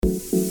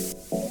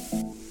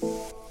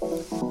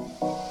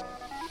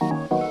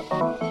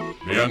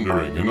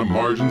Meandering in the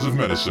margins of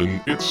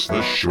medicine, it's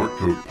the Short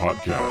Coat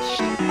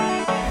Podcast.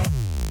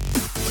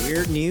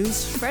 Weird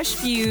news, fresh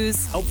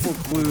views, helpful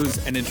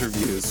clues, and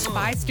interviews.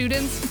 By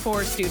students,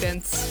 for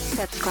students.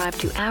 Subscribe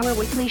to our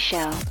weekly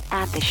show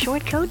at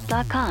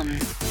theshortcoat.com.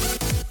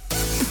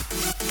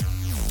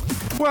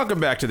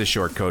 Welcome back to the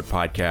Short Coat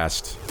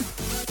Podcast.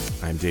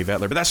 I'm Dave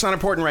Etler, but that's not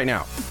important right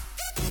now.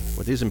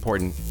 What is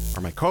important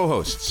are my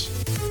co-hosts.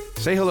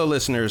 Say hello,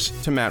 listeners,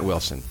 to Matt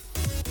Wilson.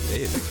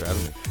 Hey, thanks for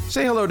having me.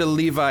 Say hello to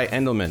Levi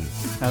Endelman.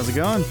 How's it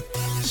going?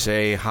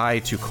 Say hi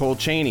to Cole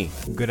Cheney.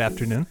 Good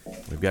afternoon.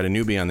 We've got a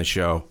newbie on the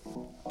show,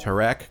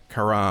 Tarek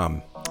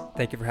Karam.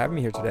 Thank you for having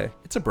me here today.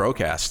 It's a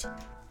broadcast.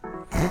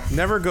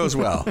 Never goes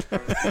well.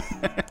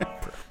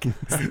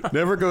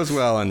 Never goes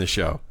well on the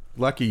show.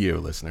 Lucky you,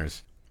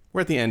 listeners.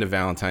 We're at the end of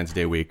Valentine's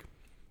Day week.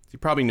 You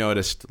probably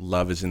noticed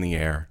love is in the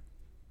air.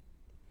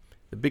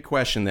 The big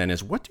question then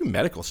is, what do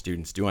medical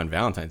students do on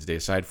Valentine's Day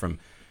aside from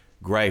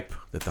gripe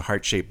that the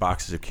heart-shaped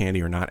boxes of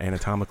candy are not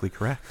anatomically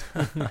correct?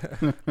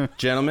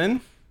 Gentlemen,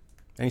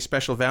 any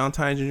special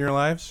Valentines in your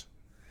lives?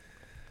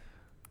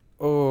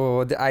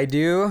 Oh, I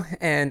do,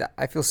 and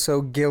I feel so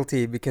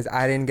guilty because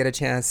I didn't get a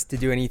chance to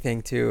do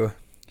anything to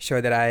show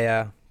that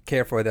I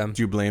care for them.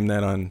 Do you blame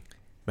that on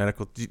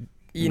medical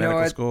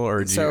school,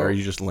 or are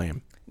you just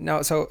lame?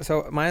 No, so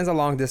mine's a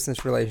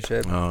long-distance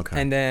relationship. Oh,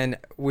 okay. And then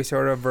we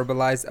sort of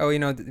verbalized,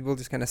 we'll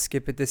just kind of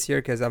skip it this year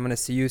because I'm going to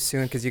see you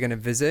soon because you're going to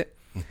visit.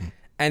 Mm-hmm.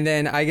 And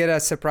then I get a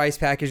surprise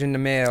package in the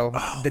mail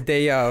the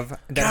day of.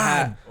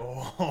 And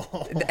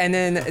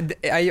then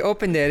I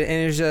opened it,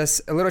 and it's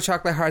just little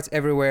chocolate hearts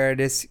everywhere,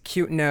 this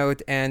cute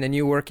note, and a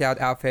new workout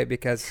outfit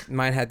because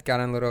mine had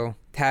gotten a little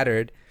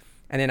tattered.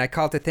 And then I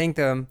called to thank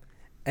them,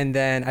 and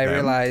then I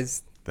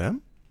realized...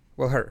 Them?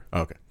 Well, her.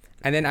 Oh, okay.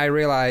 And then I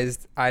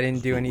realized I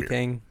didn't do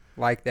anything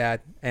like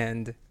that,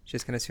 and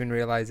she's going to soon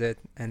realize it,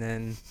 and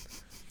then...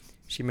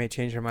 She may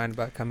change her mind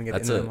about coming at the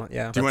end of the month.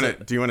 Yeah. Do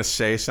you want to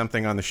say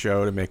something on the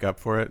show to make up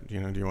for it? Do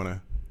you want to?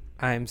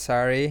 I'm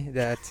sorry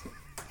that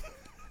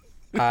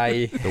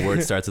The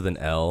word starts with an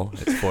L.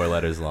 It's 4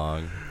 letters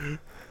long.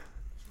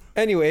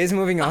 Anyways,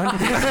 moving on.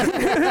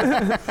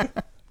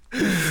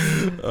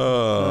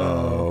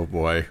 Oh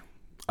boy.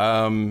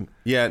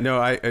 Yeah.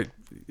 No.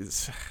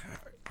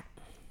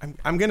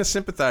 I'm going to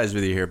sympathize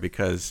with you here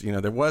because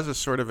there was a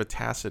sort of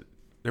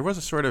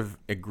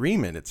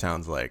agreement. It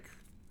sounds like.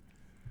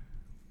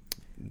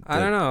 I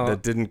don't know.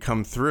 That didn't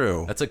come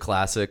through. That's a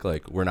classic,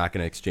 like, we're not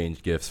going to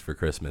exchange gifts for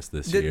Christmas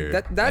this year.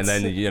 That's,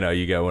 and then,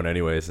 you get one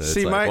anyways. And it's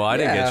I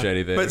didn't get you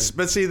anything.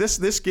 But see,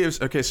 this gives...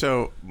 Okay,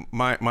 so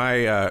my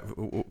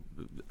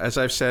as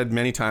I've said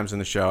many times in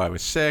the show, I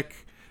was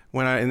sick in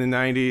the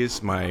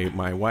 90s.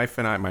 My wife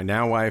and I, my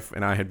now wife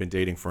and I had been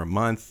dating for a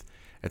month.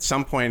 At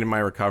some point in my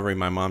recovery,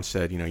 my mom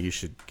said, you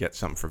should get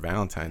something for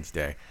Valentine's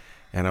Day.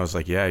 And I was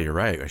like, yeah, you're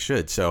right, I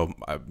should. So,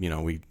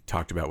 we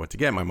talked about what to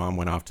get. My mom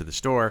went off to the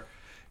store.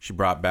 She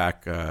brought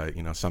back,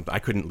 something. I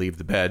couldn't leave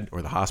the bed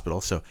or the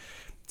hospital, so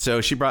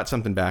she brought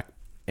something back,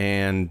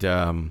 and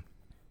I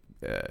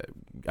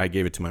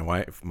gave it to my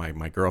wife,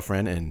 my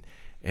girlfriend,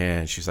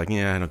 and she's like,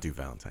 "Yeah, I don't do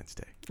Valentine's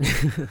Day,"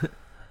 and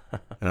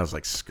I was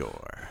like,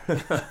 "Score."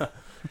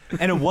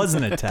 And it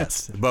wasn't a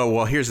test.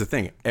 But here's the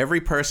thing: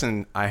 every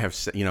person I have,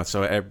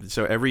 so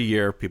every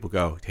year people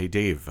go, "Hey,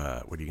 Dave,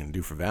 what are you going to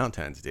do for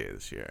Valentine's Day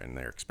this year?" And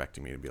they're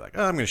expecting me to be like,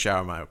 "Oh, I'm going to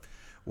shower my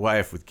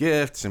wife with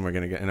gifts, and we're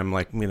going to get," and I'm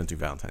like, "We don't do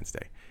Valentine's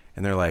Day."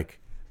 And they're like,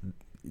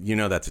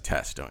 that's a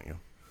test, don't you?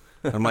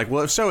 And I'm like,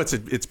 well, if so,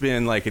 it's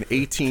been like an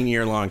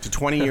 18-year-long to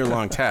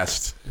 20-year-long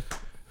test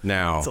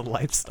now. It's a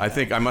lifestyle. I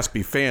think I must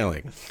be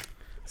failing.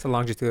 It's a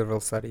longitudinal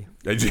study.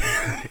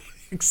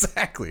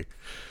 Exactly.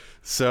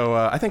 So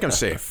I think I'm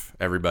safe,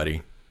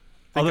 everybody.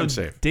 I'm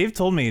safe. Dave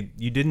told me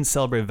you didn't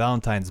celebrate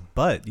Valentine's,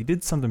 but you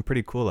did something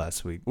pretty cool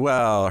last week.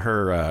 Well,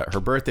 her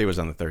birthday was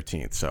on the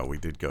 13th, so we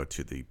did go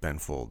to the Ben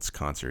Folds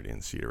concert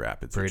in Cedar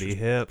Rapids. Pretty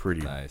hip.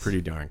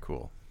 Pretty darn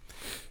cool.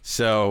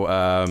 So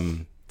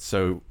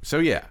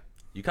yeah.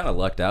 You kind of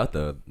lucked out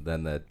though,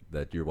 then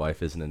that your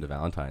wife isn't into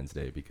Valentine's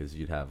Day because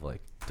you'd have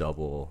like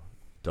double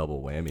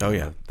whammy. Oh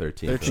yeah,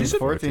 13th. 13th,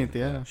 14th.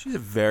 Yeah. She's a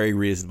very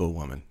reasonable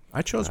woman.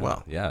 I chose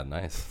well. Yeah,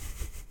 nice.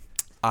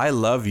 I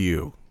love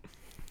you,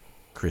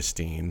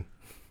 Christine.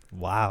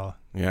 Wow.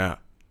 Yeah.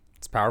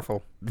 It's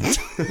powerful.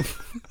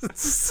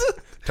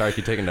 Tarek,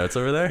 you taking notes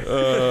over there?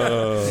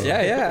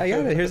 Yeah, I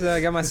got it. I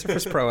got my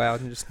Surface Pro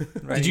out and just.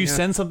 Did you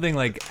send something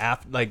right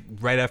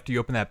after you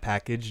opened that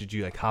package? Did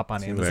you hop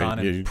on Amazon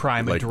and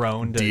prime a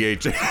drone?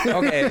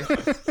 Okay.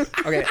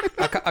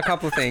 A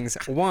couple of things.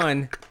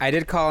 One, I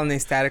did call and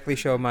ecstatically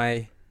show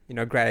my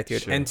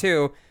gratitude, sure. And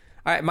two,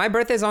 all right, my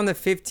birthday's on the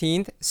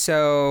 15th,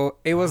 so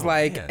it was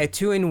a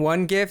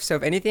 2-in-1 gift. So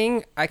if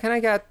anything, I kind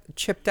of got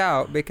chipped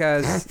out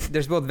because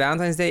there's both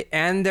Valentine's Day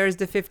and there's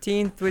the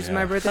 15th, which is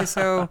my birthday.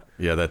 So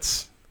yeah,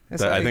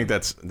 I think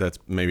that's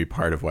maybe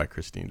part of why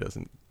Christine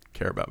doesn't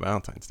care about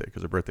Valentine's Day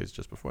because her birthday's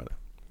just before that.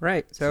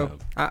 Right. So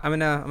I'm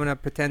gonna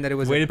pretend that it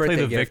was Way a to play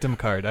birthday the gift. victim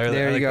card.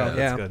 There you like go, that.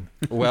 yeah. That's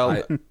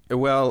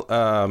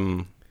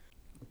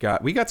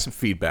good. We got some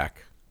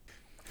feedback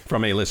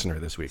from a listener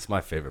this week It's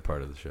my favorite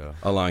part of the show.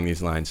 along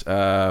these lines.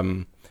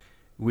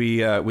 We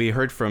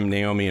heard from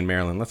Naomi in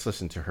Maryland. Let's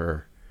listen to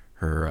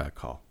her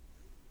call.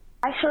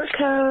 Hi, Short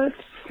Coats.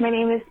 My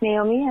name is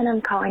Naomi, and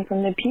I'm calling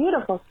from the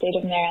beautiful state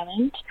of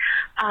Maryland.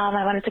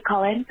 I wanted to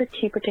call in for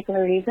two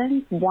particular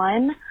reasons.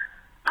 One,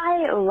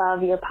 I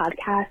love your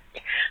podcast.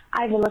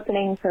 I've been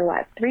listening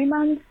for, 3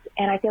 months,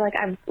 and I feel like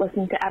I've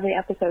listened to every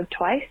episode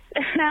twice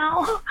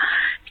now.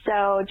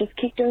 So just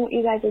keep doing what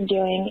you guys are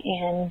doing,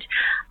 and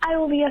I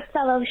will be a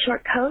fellow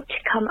short coat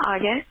come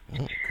August.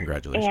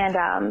 Congratulations.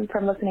 And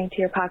from listening to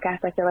your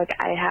podcast, I feel like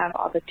I have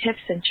all the tips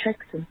and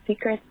tricks and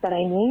secrets that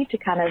I need to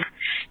kind of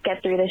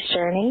get through this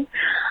journey.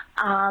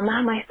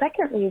 My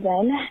second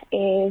reason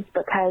is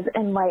because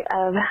in light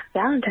of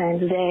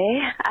Valentine's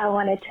Day, I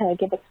wanted to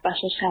give a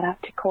special shout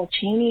out to Cole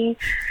Chaney.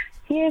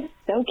 He is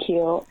so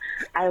cute.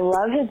 I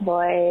love his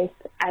voice.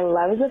 I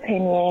love his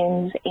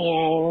opinions.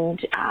 And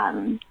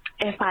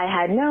if I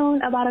had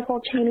known about a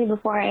Cole Chaney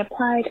before I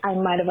applied, I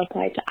might have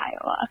applied to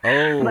Iowa.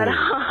 Oh. But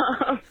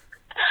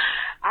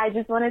I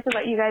just wanted to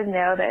let you guys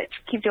know that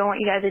keep doing what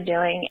you guys are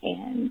doing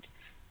and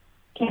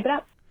keep it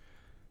up.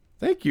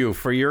 Thank you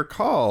for your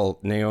call,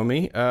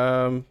 Naomi.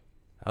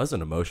 That was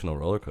an emotional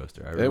roller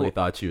coaster. I really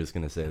thought she was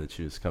going to say that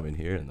she was coming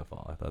here in the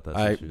fall. I thought that's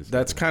what she was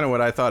that's kind of what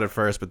I thought at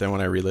first, but then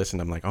when I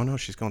re-listened, I'm like, oh no,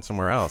 she's going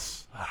somewhere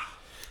else.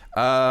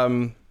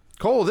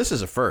 Cole, this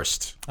is a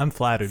first. I'm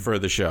flattered. For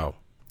the show.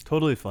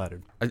 Totally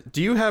flattered.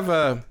 Do you have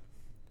an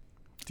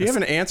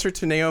answer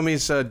to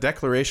Naomi's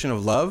declaration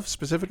of love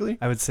specifically?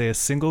 I would say a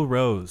single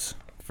rose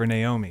for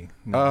Naomi.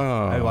 No,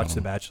 Oh. I watched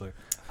The Bachelor.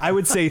 I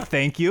would say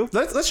thank you.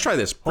 Let's try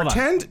this.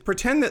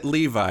 Pretend that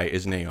Levi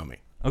is Naomi.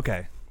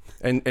 Okay.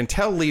 And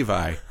tell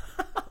Levi,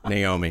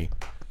 Naomi,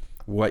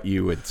 what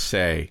you would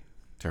say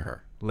to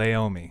her.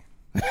 Laomi.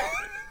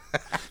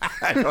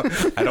 I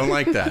don't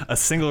like that. A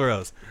single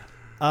rose.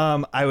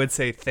 I would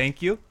say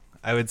thank you.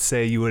 I would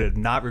say you would have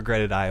not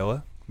regretted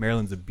Iowa.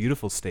 Maryland's a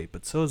beautiful state,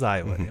 but so is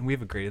Iowa. And we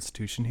have a great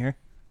institution here.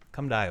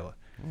 Come to Iowa.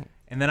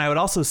 And then I would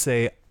also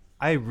say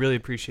I really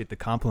appreciate the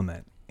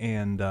compliment.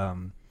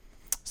 And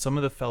some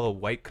of the fellow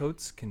white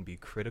coats can be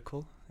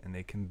critical, and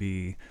they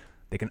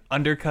can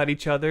undercut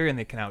each other, and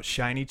they can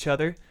outshine each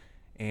other.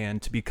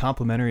 And to be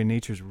complimentary in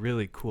nature is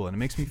really cool, and it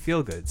makes me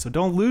feel good. So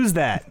don't lose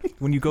that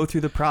when you go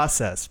through the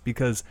process,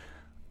 because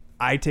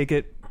I take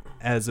it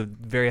as a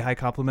very high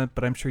compliment,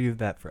 but I'm sure you have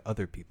that for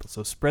other people.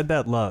 So spread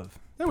that love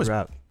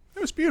throughout.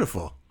 That was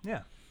beautiful.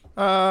 Yeah.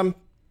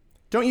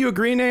 Don't you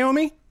agree,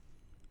 Naomi?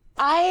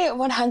 I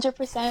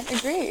 100%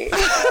 agree.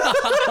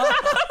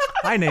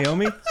 Hi,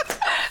 Naomi.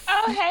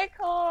 Oh, hey,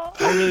 Cole.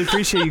 I really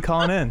appreciate you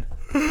calling in.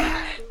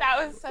 That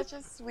was such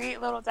a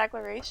sweet little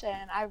declaration.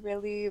 I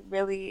really,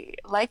 really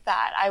like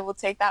that. I will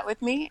take that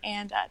with me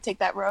and take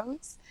that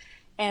rose.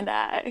 And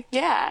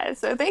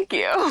so thank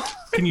you.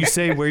 Can you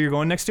say where you're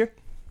going next year?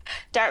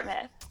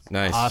 Dartmouth.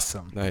 Nice.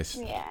 Awesome. Nice.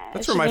 Yeah.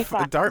 That's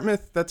where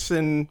Dartmouth, that's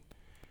in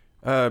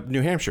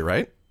New Hampshire,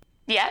 right?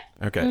 Yeah.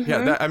 Okay. Mm-hmm.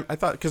 Yeah, I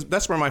thought, because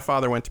that's where my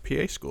father went to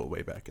PA school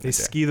way back in the day. They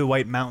ski the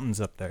White Mountains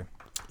up there.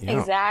 Yeah.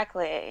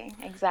 Exactly.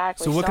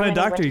 So what kind of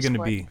doctor are you going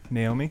to be,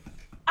 Naomi?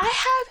 I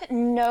have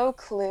no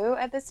clue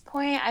at this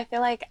point. I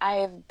feel like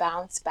I've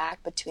bounced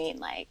back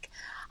between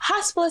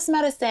hospitalist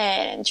medicine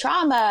and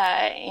trauma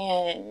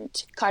and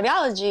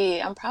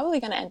cardiology. I'm probably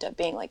going to end up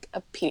being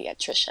a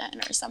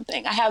pediatrician or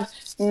something. I have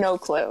no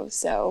clue.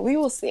 So we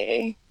will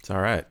see. It's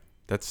all right.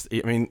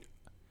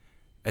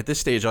 At this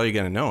stage, all you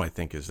got to know, I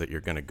think, is that you're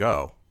going to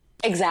go.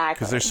 Exactly.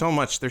 Because there's so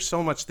much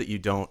that you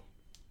don't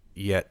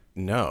yet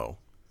know.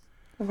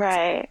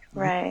 Right.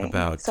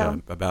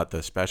 About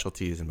the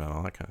specialties and about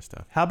all that kind of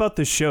stuff. How about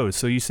the show?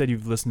 So you said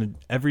you've listened to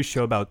every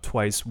show about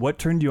twice. What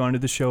turned you onto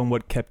the show, and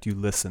what kept you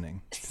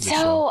listening to the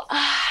show?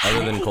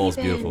 Other than Cole's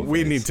beautiful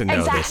We face. need to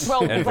know this.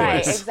 Well, And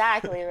right, voice.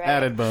 exactly, right.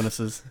 Added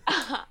bonuses.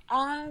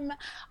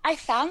 I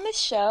found the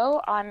show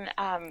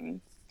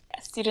on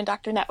Student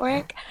Doctor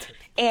Network,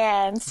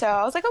 and so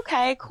I was like,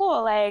 okay,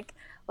 cool.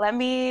 Let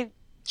me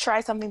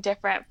try something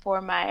different for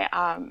my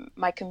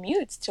my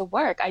commutes to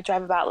work. I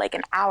drive about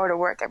an hour to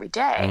work every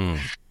day.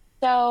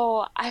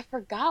 So I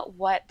forgot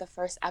what the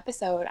first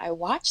episode I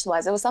watched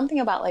was. It was something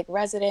about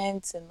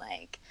residents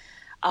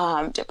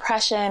and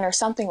depression or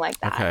something like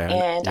that. Okay,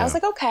 and yeah. I was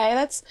like, okay,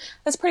 that's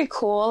pretty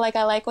cool.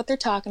 I like what they're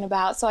talking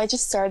about. So I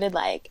just started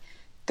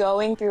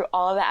going through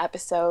all of the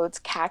episodes,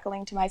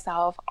 cackling to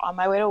myself on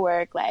my way to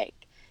work.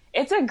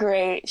 It's a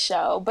great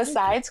show.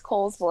 Besides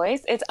Cole's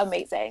voice, it's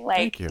amazing.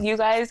 Thank you. You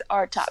guys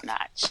are top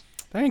notch.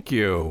 Thank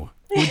you.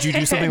 Would you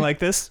do something like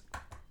this?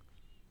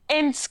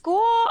 In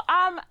school,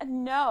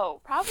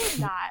 no, probably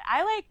not.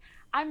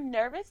 I'm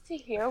nervous to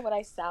hear what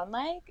I sound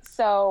like,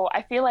 so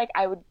I feel like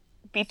I would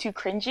be too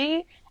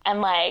cringy,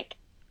 and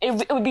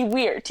it would be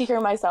weird to hear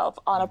myself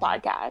on a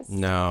podcast.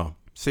 No.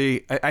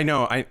 See, I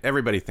know.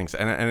 Everybody thinks,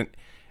 and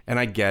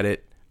I get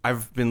it.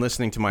 I've been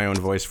listening to my own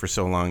voice for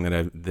so long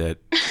that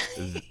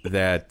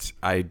that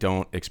I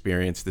don't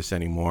experience this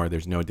anymore.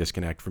 There's no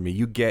disconnect for me.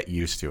 You get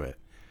used to it.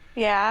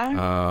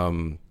 Yeah.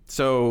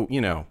 So,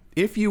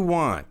 if you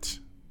want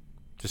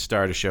to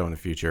start a show in the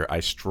future, I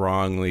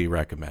strongly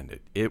recommend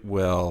it. It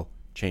will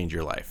change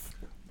your life.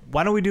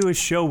 Why don't we do a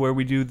show where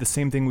we do the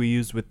same thing we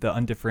used with the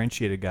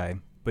undifferentiated guy,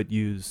 but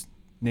use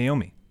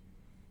Naomi?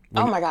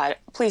 Oh my God!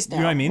 Please no.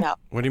 You know what I mean? No.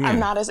 What do you mean? I'm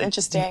not as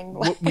interesting.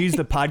 We use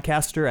the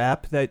podcaster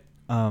app that.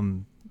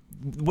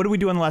 What did we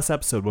do in the last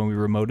episode when we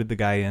remoted the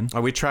guy in? Oh,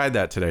 we tried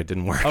that today. It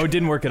didn't work. Oh, it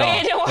didn't work at all.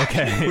 It didn't work.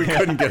 Okay. We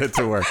couldn't get it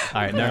to work.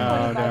 All right,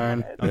 never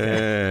mind. Darn.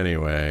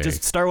 Anyway.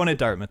 Just start one at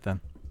Dartmouth then.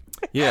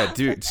 Yeah,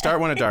 dude,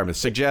 start one at Dartmouth.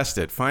 Suggest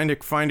it. Find a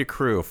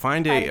crew.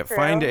 Find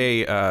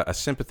a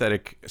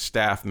sympathetic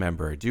staff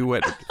member. Do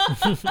what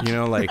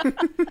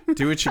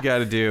do what you got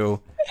to do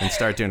and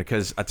start doing it.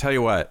 Because I tell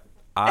you what,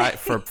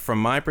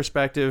 from my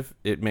perspective,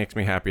 it makes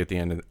me happy at the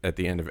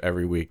end of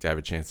every week to have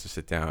a chance to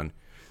sit down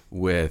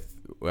with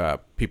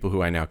people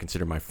who I now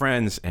consider my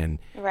friends and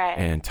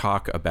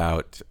talk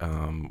about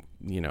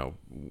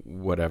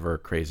whatever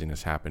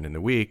craziness happened in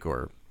the week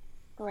or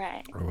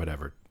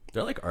whatever.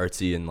 They're like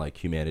artsy and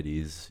like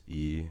humanities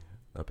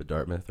up at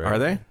Dartmouth, right? Are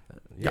they?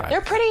 Yeah.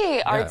 They're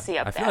pretty artsy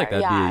up there. I feel like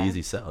that'd be an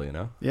easy sell,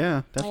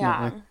 Yeah, definitely.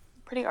 Yeah,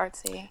 pretty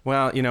artsy.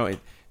 Well,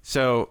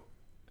 so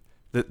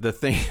the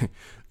thing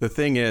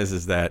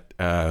is that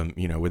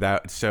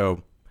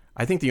so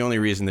I think the only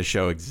reason the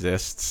show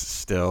exists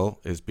still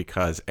is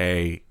because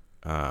just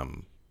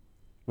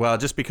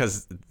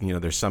because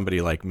there's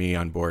somebody like me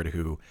on board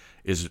who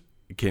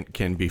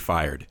can be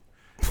fired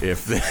if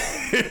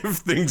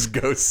things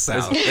go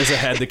south. There's a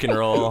head that can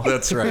roll.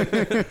 That's right.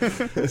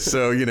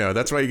 So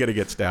that's why you got to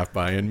get staff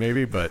buy-in,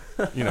 maybe. But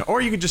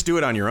or you could just do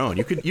it on your own.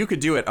 You could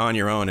do it on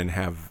your own and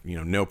have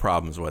no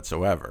problems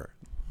whatsoever.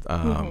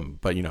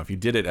 But if you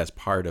did it as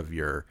part of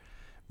your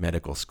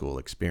medical school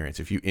experience,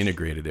 if you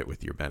integrated it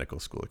with your medical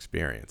school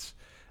experience,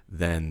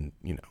 then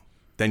you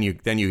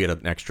get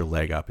an extra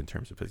leg up in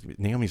terms of.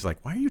 Naomi's like,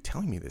 why are you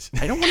telling me this?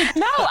 I don't want to.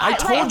 No, I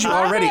told you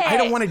already. it. I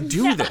don't want to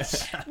do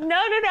this. No.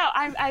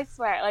 I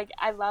swear,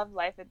 I love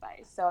life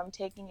advice, so I'm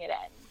taking it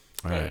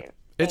in. All right.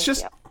 It's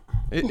just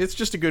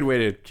a good way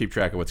to keep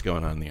track of what's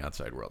going on in the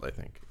outside world, I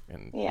think,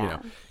 and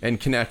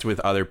and connect with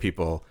other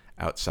people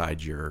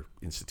outside your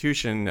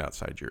institution,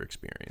 outside your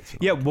experience.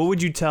 Yeah, what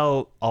would you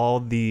tell all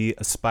the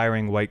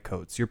aspiring white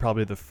coats? You're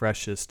probably the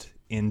freshest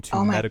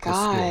into medical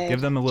school.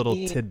 Give them a little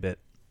tidbit.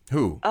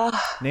 Who?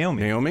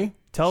 Naomi.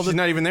 She's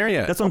not even there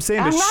yet. That's what I'm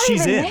saying, but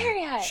she's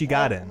in. She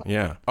got in.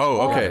 Yeah.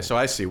 Oh, okay. So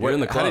I see. You're in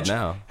the club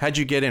now. How'd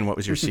you get in? What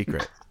was your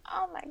secret?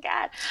 Oh my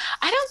God.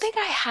 I don't think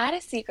I had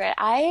a secret.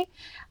 I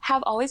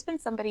have always been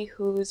somebody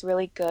who's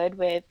really good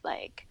with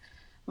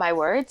my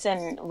words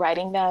and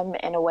writing them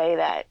in a way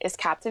that is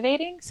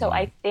captivating. So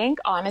I think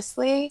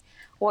honestly,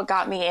 what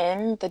got me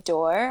in the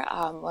door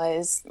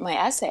was my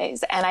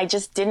essays. And I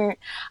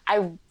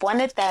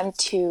wanted them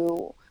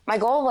to, my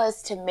goal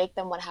was to make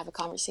them want to have a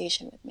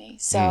conversation with me.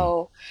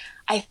 So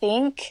I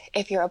think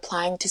if you're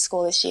applying to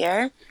school this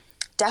year,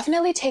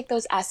 definitely take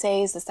those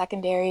essays, the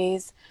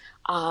secondaries,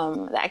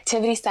 the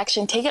activity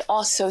section, take it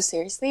all so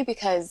seriously,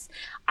 because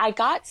I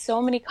got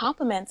so many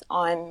compliments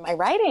on my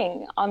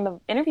writing on the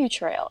interview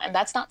trail. And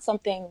that's not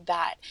something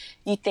that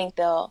you think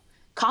they'll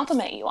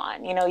compliment you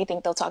on. You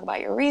think they'll talk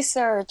about your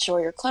research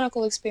or your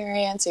clinical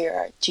experience or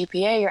your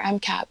GPA, your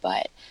MCAT,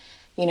 but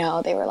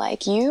they were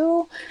like,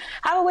 you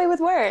have a way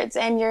with words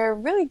and you're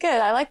really good.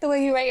 I like the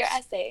way you write your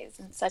essays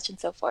and such and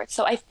so forth.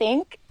 So I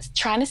think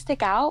trying to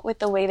stick out with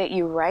the way that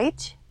you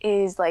write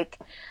is like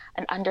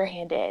an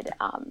underhanded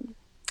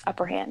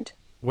upper hand.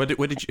 What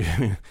did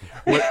you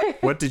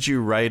what did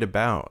you write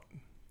about?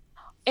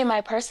 In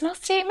my personal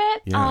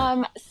statement?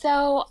 Yeah.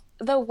 So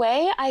the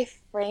way I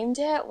framed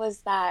it was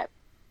that,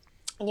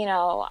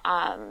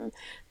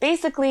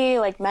 basically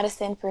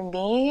medicine for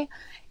me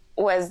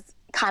was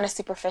kind of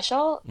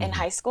superficial in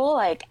high school.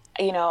 I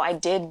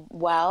did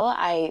well.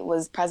 I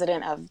was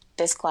president of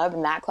this club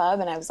and that club.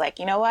 And I was like,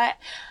 you know what?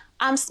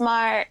 I'm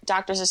smart.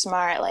 Doctors are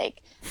smart.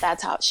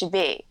 That's how it should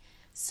be.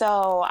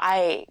 So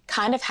I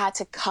kind of had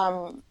to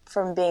come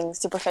from being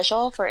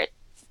superficial for it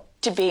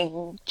to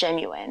being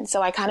genuine.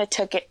 So I kind of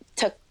took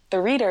the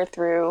reader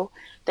through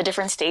the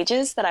different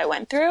stages that I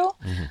went through.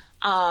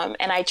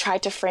 And I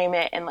tried to frame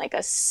it in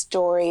a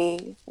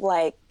story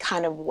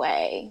kind of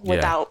way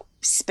without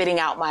spitting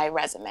out my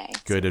resume.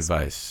 Good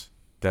advice.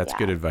 That's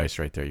good advice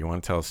right there. You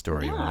want to tell a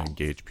story. You want to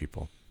engage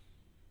people.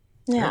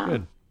 Yeah. Very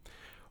good.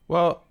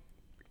 Well,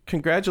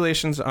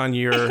 congratulations on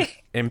your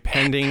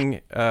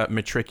impending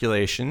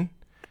matriculation.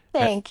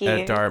 Thank you.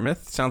 At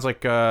Dartmouth. Sounds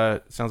like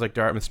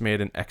Dartmouth's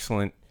made an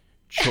excellent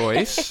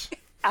choice.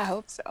 I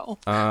hope so.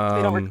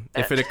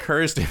 If it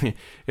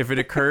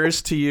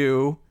occurs to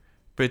you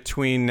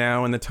between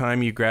now and the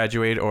time you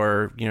graduate,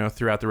 or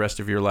throughout the rest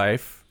of your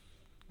life,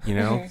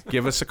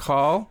 give us a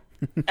call.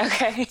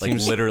 Okay.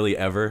 Literally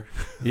ever.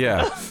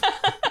 Yeah.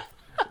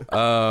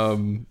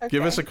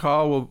 Give us a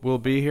call. We'll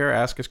be here.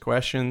 Ask us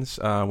questions.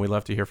 We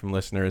love to hear from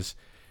listeners,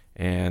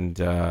 and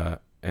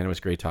it was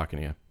great talking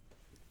to you.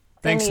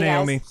 Thanks, Thank you,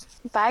 guys. Naomi.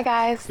 Bye,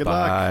 guys. Good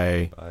luck.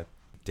 Bye. Bye.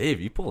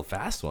 Dave, you pulled a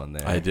fast one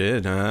there. I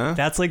did, huh?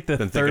 That's like the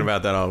Been third. thinking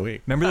about that all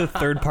week. Remember the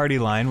third party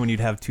line when you'd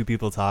have two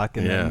people talk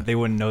and Yeah. then they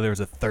wouldn't know there was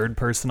a third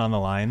person on the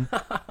line?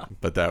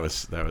 But that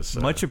was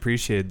Much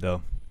appreciated,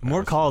 though.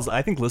 More calls.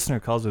 I think listener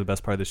calls are the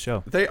best part of the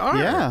show. They are.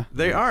 Yeah.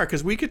 They are,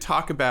 because we could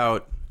talk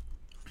about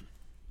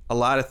a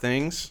lot of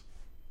things.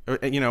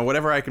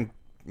 Whatever I can,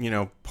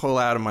 pull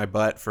out of my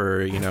butt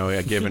for,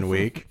 a given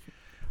week.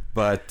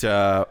 But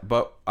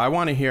I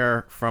want to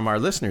hear from our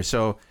listeners.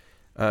 So,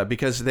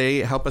 because they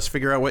help us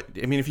figure out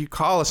if you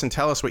call us and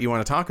tell us what you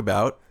want to talk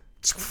about,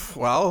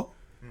 well,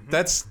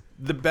 that's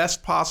the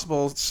best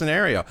possible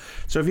scenario.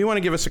 So if you want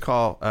to give us a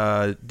call,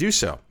 do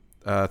so.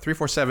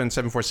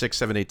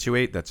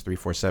 347-746-7828. That's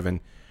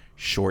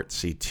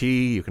 347-SHORT-CT.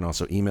 You can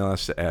also email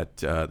us at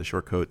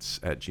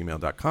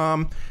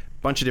theshortcoats@gmail.com.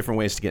 Bunch of different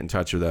ways to get in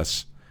touch with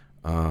us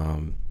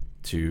to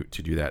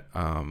do that.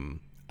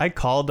 I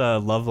called a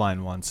Love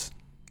Line once.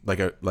 Like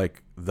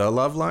the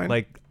Love Line?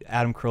 Like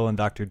Adam Kroll and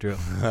Dr. Drew.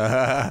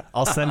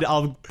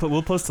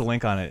 We'll post a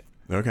link on it.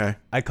 Okay.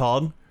 I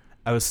called.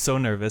 I was so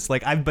nervous.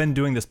 Like, I've been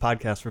doing this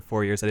podcast for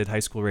 4 years. I did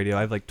high school radio.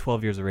 I have like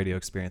 12 years of radio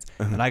experience.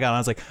 And I got on, I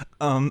was like,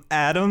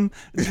 Adam,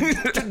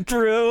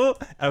 Drew.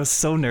 I was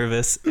so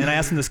nervous. And I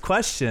asked him this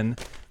question.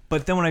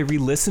 But then when I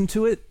re-listened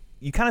to it,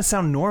 you kind of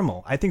sound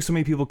normal. I think so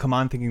many people come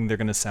on thinking they're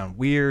going to sound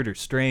weird or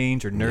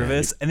strange or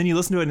nervous. And then you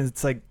listen to it and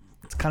it's like,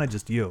 it's kind of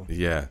just you.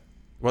 Yeah.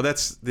 Well,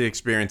 that's the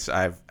experience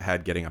I've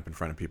had getting up in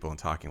front of people and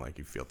talking. Like,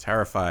 you feel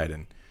terrified,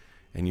 and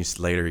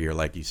later you're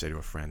like, you say to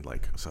a friend,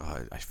 like, so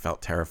I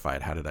felt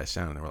terrified. How did I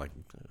sound? And they were like,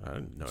 I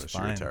didn't notice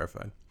you were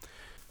terrified.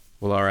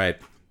 Well, all right.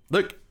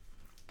 Look,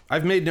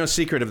 I've made no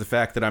secret of the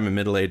fact that I'm a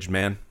middle-aged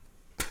man,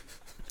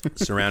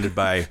 surrounded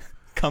by.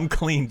 Come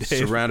clean,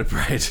 Dave. Surrounded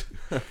by.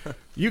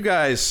 You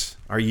guys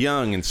are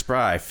young and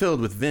spry, filled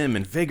with vim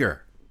and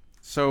vigor.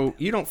 So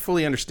you don't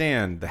fully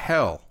understand the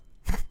hell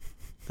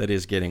that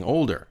is getting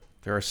older.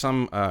 There are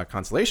some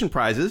consolation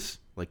prizes,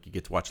 like you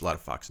get to watch a lot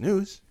of Fox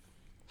News.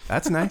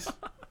 That's nice.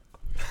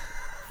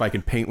 If I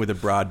can paint with a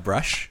broad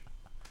brush.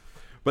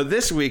 But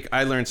this week,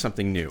 I learned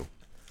something new.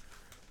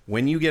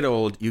 When you get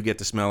old, you get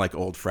to smell like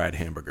old fried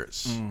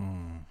hamburgers.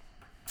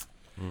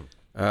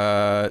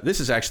 This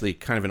is actually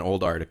kind of an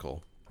old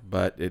article,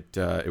 but it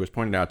was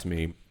pointed out to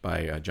me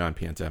by John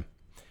Pienta.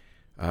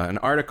 An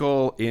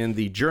article in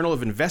the Journal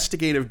of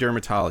Investigative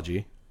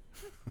Dermatology,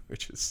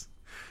 which is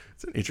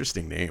it's an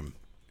interesting name.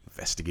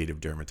 Investigative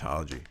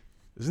dermatology.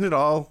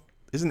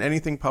 Isn't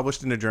anything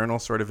published in a journal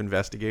sort of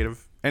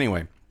investigative?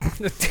 Anyway.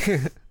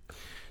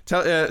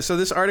 So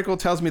this article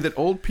tells me that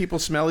old people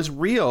smell is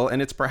real, and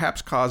it's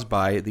perhaps caused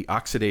by the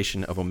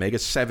oxidation of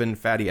omega-7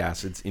 fatty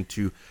acids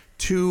into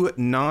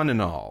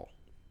 2-nonanol.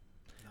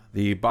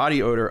 The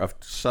body odor of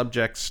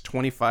subjects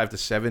 25 to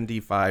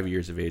 75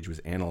 years of age was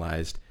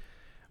analyzed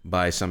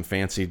by some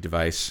fancy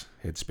device,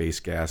 had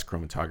space gas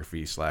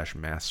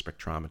chromatography/mass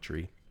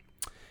spectrometry.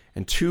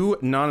 And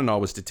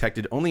 2-nonanol was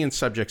detected only in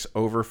subjects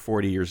over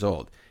 40 years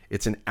old.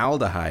 It's an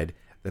aldehyde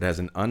that has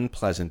an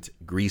unpleasant,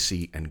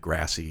 greasy, and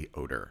grassy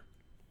odor.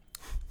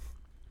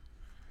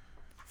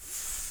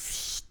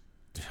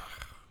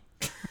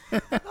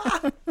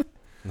 I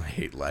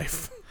hate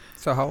life.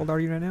 So how old are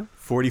you right now?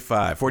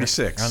 45,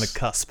 46. You're on the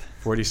cusp.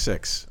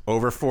 46,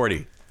 over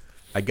 40.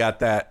 I got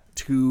that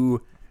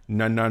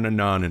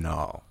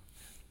 2-nonanol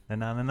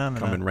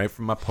coming right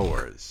from my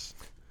pores.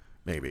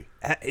 Maybe.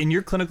 In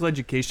your clinical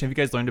education, have you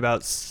guys learned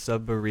about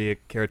seborrheic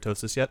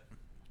keratosis yet?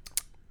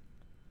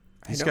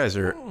 These guys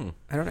are.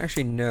 I don't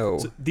actually know.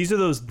 So these are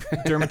those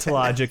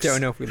dermatologics.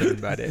 Don't know if we learned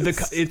about it.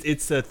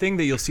 It's a thing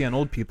that you'll see on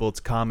old people. It's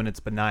common.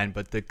 It's benign.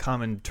 But the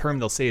common term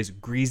they'll say is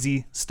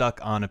greasy,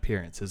 stuck-on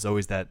appearance. Is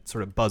always that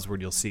sort of buzzword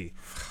you'll see.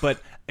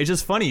 But it's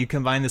just funny. You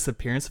combine this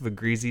appearance of a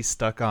greasy,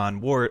 stuck-on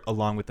wart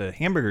along with a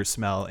hamburger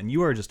smell, and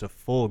you are just a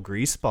full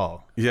grease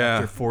ball. Yeah.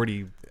 After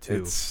 42.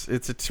 It's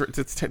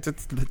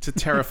a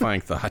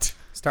terrifying thought.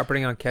 Start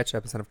putting on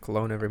ketchup instead of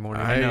cologne every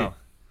morning. I know.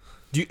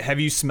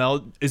 Have you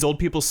smelled? Is old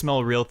people smell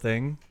a real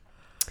thing?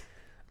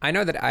 I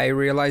know that I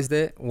realized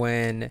it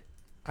when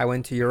I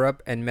went to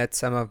Europe and met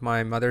some of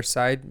my mother's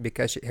side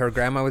because her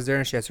grandma was there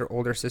and she has her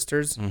older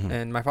sisters.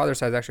 And my father's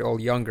side is actually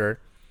all younger.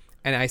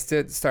 And I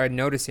still started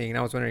noticing, and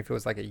I was wondering if it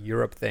was like a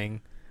Europe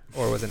thing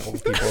or was an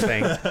old people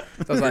thing. So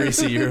I was like,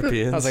 Greasy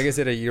Europeans. I was like, is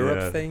it a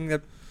Europe thing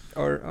that,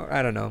 or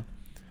I don't know.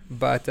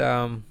 But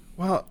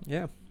well,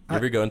 yeah. You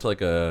ever go into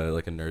like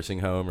a nursing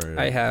home or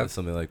I have.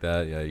 something like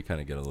that? Yeah, you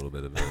kind of get a little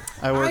bit of it.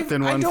 I worked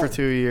in one for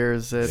 2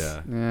 years.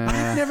 I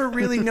never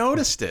really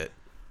noticed it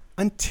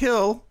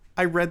until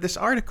I read this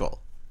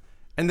article.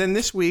 And then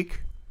this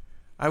week,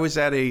 I was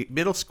at a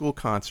middle school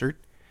concert,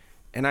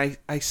 and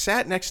I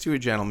sat next to a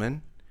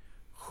gentleman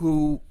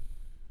who,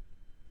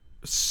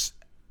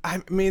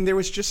 I mean, there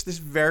was just this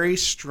very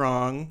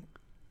strong,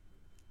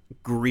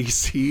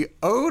 greasy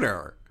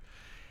odor.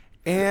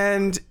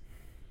 And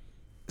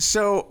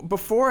so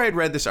before I'd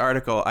read this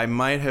article, I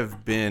might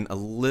have been a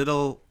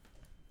little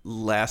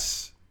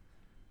less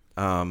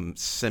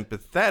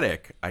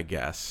sympathetic, I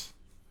guess.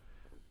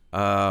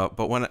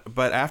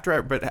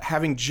 But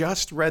having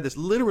just read this,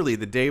 literally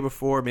the day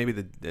before, maybe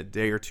the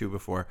day or two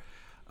before,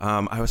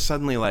 I was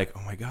suddenly like,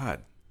 oh my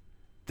God,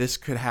 this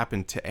could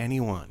happen to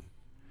anyone.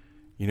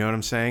 You know what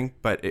I'm saying?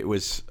 But it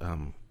was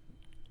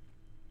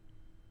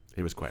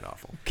quite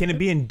awful. Can it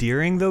be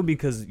endearing though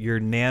because your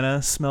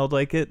Nana smelled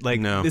like it? Like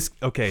no. This,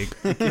 okay,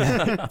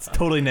 it's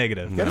totally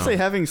negative. I gotta say,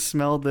 having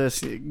smelled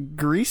this,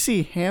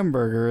 greasy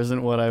hamburger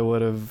isn't what I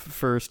would have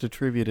first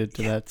attributed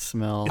to that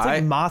smell. It's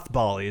like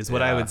mothbally is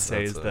what I would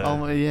say is the.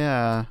 Oh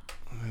yeah.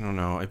 I don't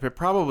know. It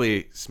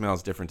probably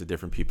smells different to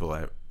different people.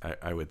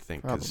 I would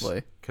think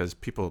Probably because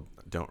people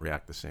don't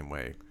react the same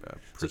way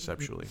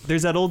perceptually.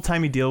 There's that old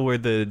timey deal where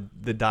the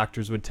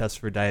doctors would test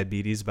for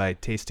diabetes by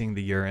tasting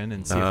the urine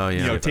and see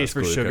if, taste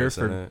for sugar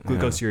for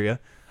glucosuria.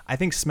 I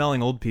think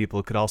smelling old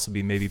people could also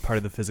be maybe part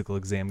of the physical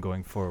exam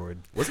going forward.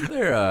 Wasn't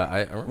there?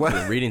 I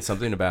remember reading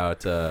something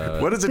about.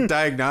 What is a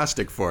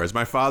diagnostic for? As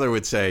my father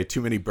would say,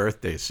 too many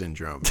birthday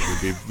syndrome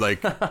would be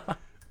like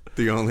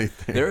the only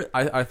thing.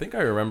 I think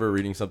I remember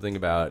reading something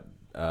about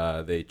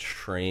they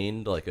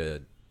trained like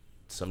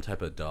some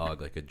type of dog,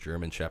 like a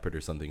German Shepherd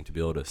or something, to be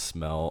able to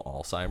smell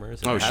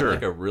Alzheimer's. And it had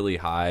like a really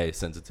high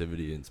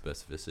sensitivity and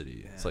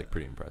specificity. Yeah. It's like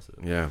pretty impressive.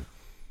 Yeah.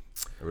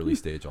 Early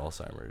stage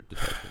Alzheimer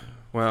detection.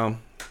 Well,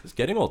 just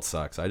getting old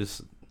sucks. It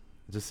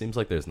just seems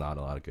like there's not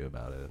a lot of good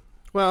about it.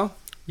 Well,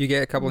 you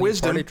get a couple of new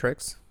party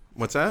tricks.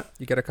 What's that?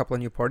 You get a couple of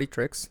new party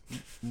tricks.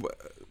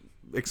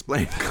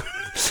 Explain.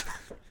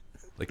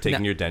 Like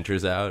taking your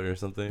dentures out or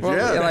something?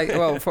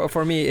 Well,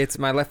 for me, it's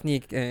my left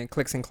knee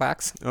clicks and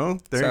clacks. Oh,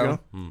 there you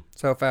go.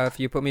 So if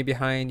you put me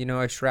behind,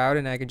 a shroud,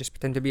 and I can just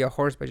pretend to be a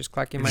horse by just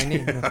clacking my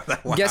knee.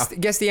 Wow.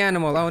 Guess the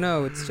animal. Oh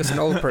no, it's just an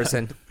old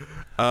person.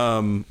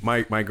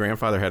 My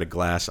grandfather had a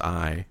glass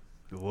eye.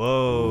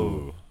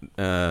 Whoa.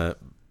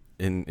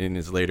 In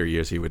his later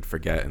years, he would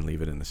forget and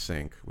leave it in the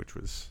sink, which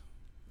was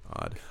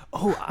odd.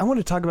 Oh, I want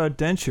to talk about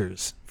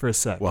dentures for a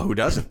sec. Well, who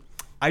doesn't?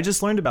 I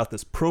just learned about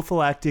this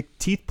prophylactic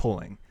teeth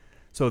pulling.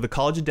 So the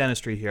College of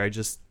Dentistry here,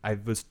 I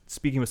was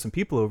speaking with some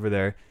people over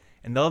there,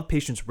 and they'll have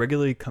patients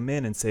regularly come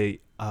in and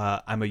say,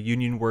 I'm a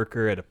union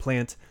worker at a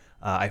plant.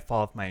 I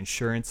fall off my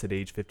insurance at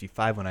age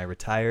 55 when I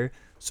retire.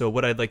 So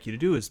what I'd like you to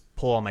do is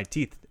pull all my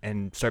teeth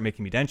and start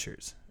making me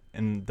dentures.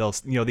 And they'll,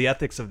 the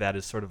ethics of that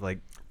is sort of like,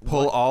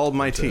 pull all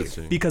my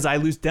teeth. Because I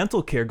lose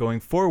dental care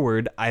going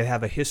forward. I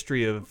have a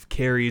history of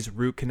caries,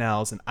 root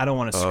canals, and I don't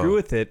want to screw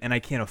with it, and I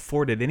can't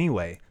afford it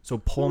anyway. So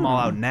pull them all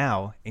out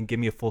now and give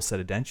me a full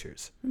set of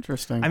dentures.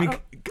 Interesting. I mean,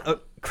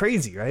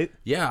 crazy, right?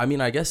 Yeah, I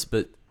mean, I guess,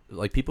 but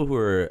like people who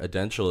are a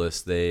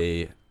dentalist,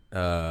 they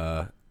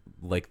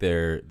like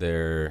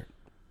their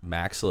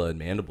maxilla and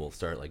mandible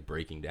start like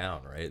breaking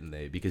down, right?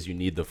 And because you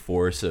need the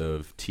force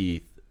of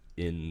teeth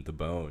in the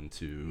bone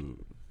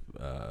to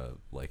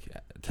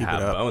Keep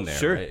have it up. bone there,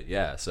 Sure. right?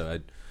 Yeah. So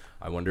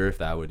I wonder if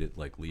that would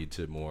like lead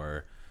to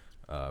more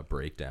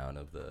breakdown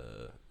of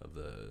the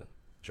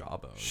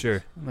jawbone.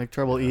 Sure. Like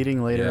trouble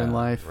eating later in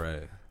life.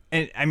 Right.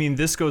 And I mean,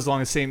 this goes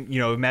along the same,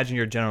 imagine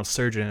you're a general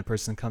surgeon and a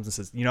person comes and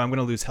says, I'm going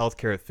to lose health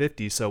care at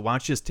 50, so why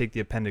don't you just take the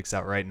appendix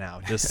out right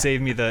now? Just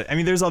save me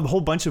there's a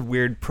whole bunch of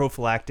weird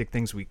prophylactic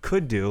things we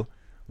could do,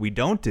 we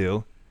don't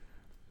do,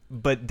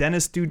 but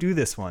dentists do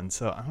this one,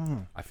 so I don't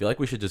know. I feel like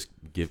we should just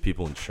give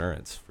people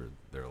insurance for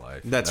their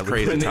life. That's We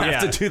crazy. wouldn't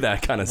have to do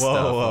that kind of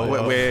stuff.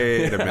 Whoa.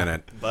 Wait a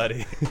minute.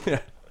 Buddy.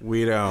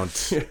 We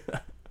don't.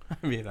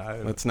 I mean,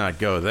 Let's not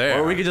go there.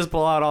 or we could just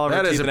pull out all of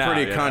our That teeth is a now,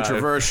 pretty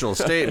controversial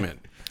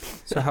statement.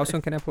 So how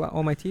soon can I pull out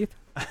all my teeth?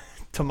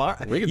 Tomorrow.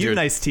 We could You do have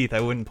it- nice teeth, I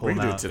wouldn't pull We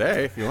them can do it out.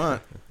 today if you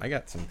want. I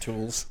got some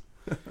tools.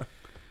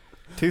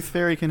 Tooth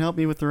Fairy can help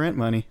me with the rent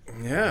money.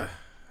 Yeah.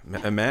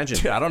 Imagine.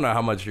 Dude, I don't know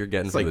how much you're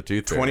getting It's from like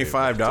the tooth fairy,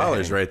 $25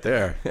 but right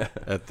there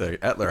at the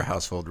Etler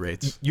household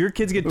rates. Your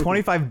kids get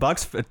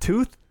 $25 for a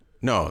tooth?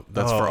 No,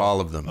 that's for all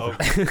of them. Well,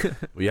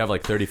 you have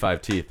like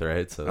 35 teeth,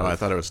 right? So I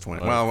thought it was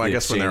 20. Well, Well, I the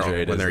guess when exchange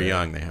rate they're is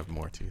young, they have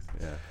more teeth.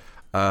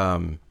 Yeah.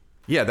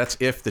 Yeah, that's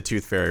if the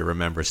tooth fairy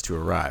remembers to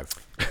arrive.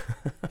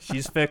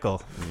 She's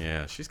fickle.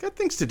 Yeah, she's got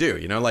things to do.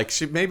 Like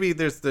maybe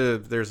there's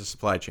a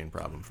supply chain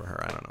problem for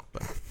her. I don't know,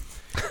 but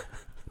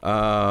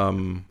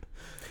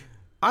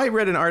I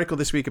read an article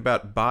this week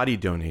about body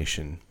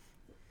donation.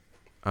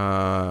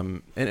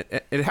 And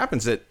it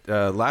happens that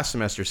last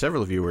semester,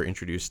 several of you were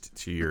introduced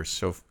to your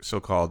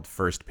so-called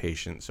first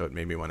patient. So it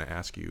made me want to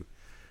ask you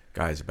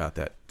guys about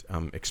that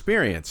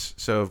experience.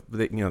 So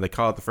they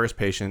call it the first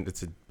patient.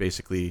 It's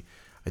basically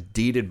a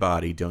deeded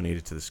body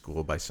donated to the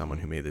school by someone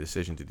who made the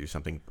decision to do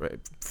something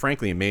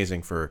frankly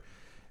amazing for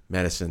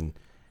medicine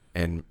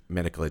and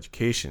medical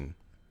education.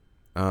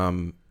 I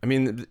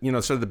mean,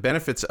 sort of the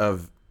benefits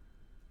of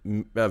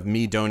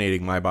me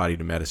donating my body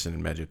to medicine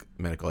and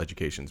medical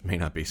educations may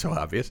not be so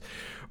obvious,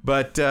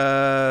 but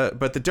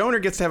the donor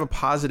gets to have a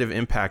positive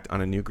impact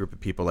on a new group of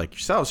people like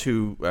yourselves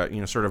who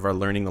sort of are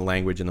learning the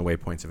language and the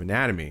waypoints of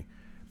anatomy.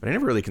 But I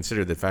never really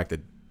considered the fact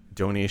that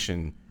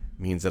donation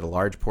means that a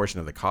large portion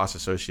of the costs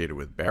associated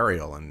with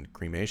burial and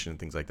cremation and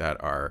things like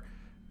that are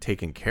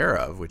taken care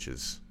of, which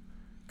is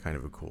kind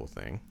of a cool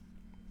thing.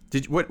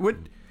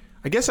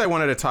 I guess I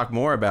wanted to talk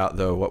more about,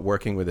 though, what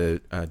working with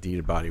a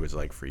deeded body was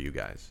like for you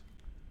guys.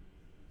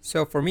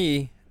 So for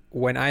me,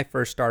 when I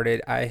first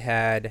started, I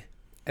had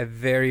a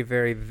very,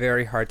 very,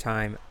 very hard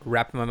time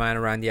wrapping my mind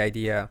around the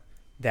idea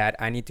that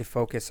I need to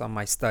focus on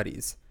my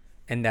studies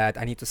and that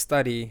I need to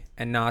study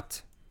and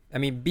not,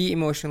 be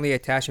emotionally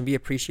attached and be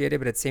appreciated,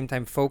 but at the same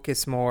time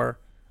focus more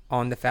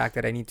on the fact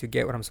that I need to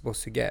get what I'm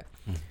supposed to get.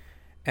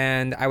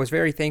 And I was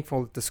very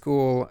thankful that the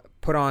school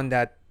put on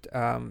that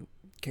kind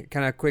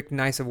of quick,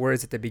 nice of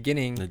words at the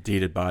beginning. The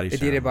deeded body the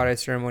ceremony. deeded body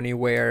ceremony,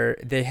 where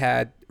they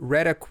had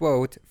read a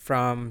quote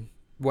from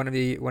one of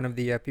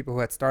the people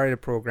who had started a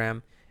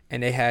program,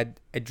 and they had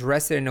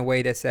addressed it in a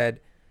way that said,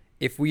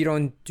 if we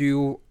don't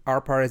do our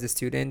part as a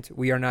student,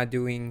 we are not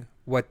doing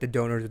what the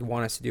donors would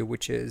want us to do,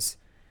 which is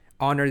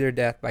honor their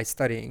death by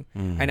studying.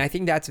 And I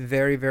think that's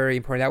very, very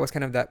important. That was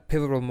kind of that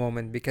pivotal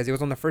moment, because it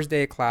was on the first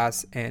day of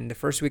class and the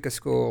first week of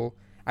school.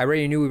 I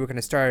already knew we were going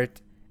to start,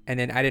 and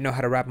then I didn't know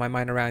how to wrap my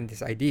mind around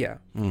this idea.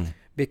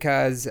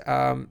 Because,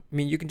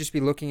 you can just be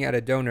looking at a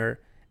donor,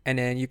 and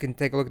then you can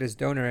take a look at this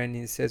donor, and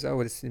he says,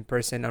 oh, this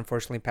person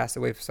unfortunately passed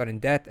away of sudden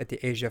death at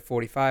the age of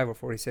 45 or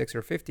 46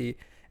 or 50,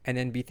 and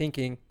then be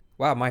thinking,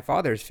 wow, my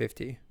father's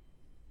 50.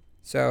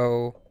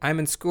 So I'm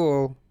in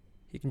school.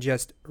 He can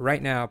just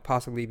right now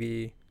possibly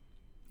be,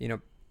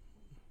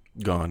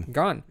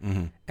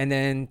 gone. And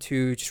then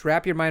to just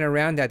wrap your mind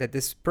around that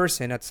this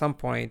person at some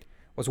point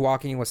was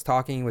walking, was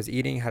talking, was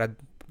eating, had a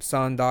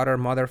son, daughter,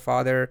 mother,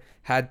 father,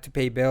 had to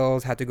pay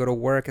bills, had to go to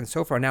work, and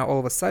so forth. Now all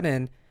of a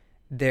sudden,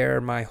 they're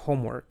my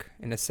homework,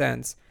 in a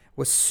sense,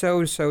 was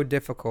so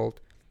difficult.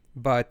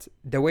 But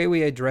the way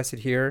we address it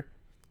here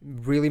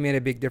really made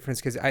a big difference,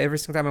 because every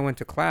single time I went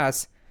to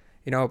class,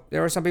 there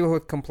were some people who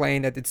would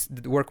complain that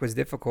the work was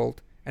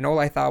difficult. And all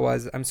I thought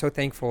was, I'm so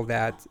thankful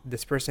that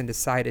this person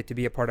decided to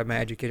be a part of my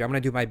education. I'm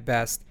going to do my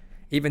best,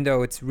 even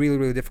though it's really,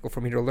 really difficult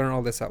for me to learn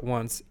all this at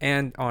once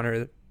and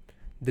honor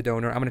the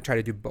donor. I'm going to try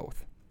to do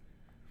both.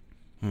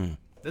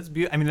 That's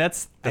beautiful.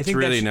 I think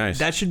really nice.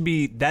 That should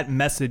be, that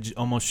message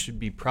almost should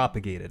be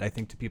propagated, I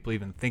think, to people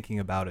even thinking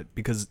about it,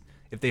 because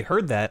if they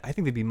heard that, I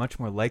think they'd be much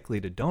more likely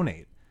to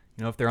donate.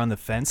 If they're on the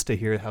fence, to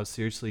hear how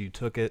seriously you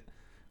took it,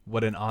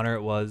 what an honor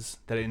it was,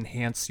 that it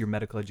enhanced your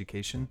medical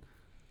education.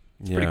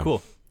 It's pretty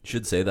cool. You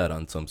should say that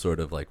on some sort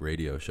of like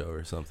radio show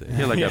or something.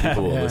 Yeah, like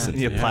people will listen to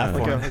you.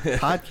 Platform. Like a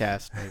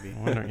podcast, maybe.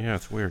 Yeah,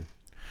 it's weird.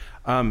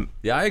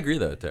 Yeah, I agree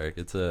though, Tarek.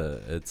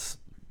 It's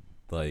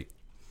like,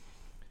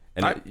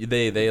 and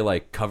they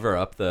like cover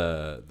up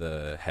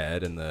the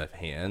head and the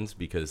hands,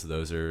 because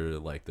those are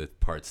like the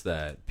parts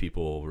that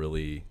people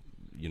really,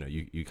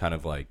 you kind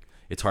of like,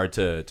 it's hard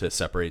to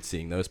separate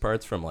seeing those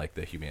parts from like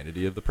the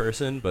humanity of the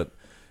person. But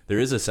there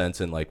is a sense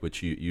in like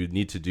which you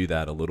need to do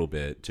that a little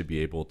bit to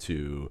be able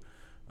to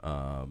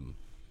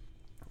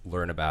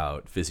learn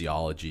about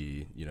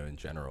physiology, in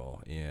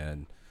general.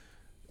 And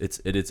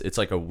it's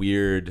like a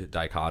weird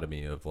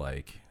dichotomy of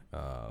like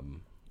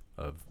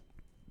of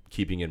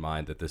keeping in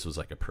mind that this was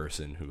like a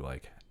person who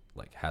like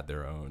had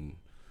their own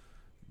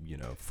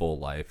full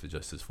life,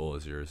 just as full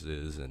as yours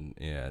is,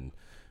 and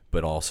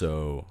but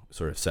also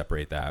sort of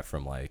separate that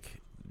from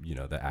like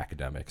the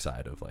academic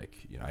side of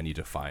like I need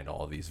to find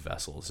all these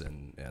vessels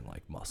and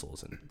like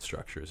muscles and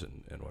structures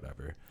and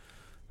whatever.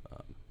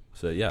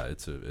 So yeah,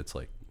 it's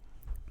like,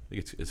 I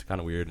think it's kind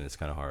of weird and it's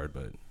kind of hard,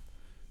 but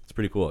it's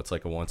pretty cool. It's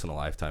like a once in a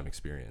lifetime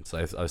experience.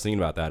 I was thinking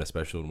about that,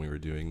 especially when we were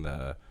doing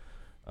the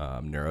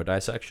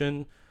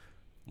neurodissection.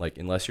 Like,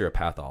 unless you're a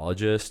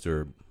pathologist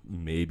or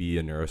maybe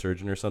a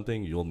neurosurgeon or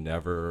something, you'll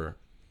never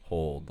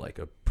hold like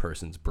a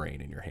person's brain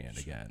in your hand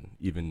again.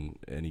 Even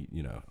any,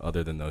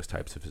 other than those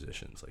types of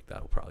physicians, like that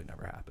will probably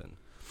never happen.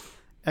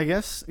 I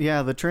guess,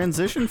 yeah, the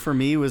transition for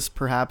me was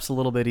perhaps a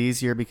little bit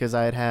easier because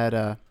I had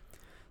a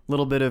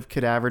little bit of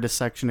cadaver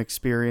dissection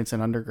experience in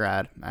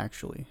undergrad,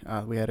 actually.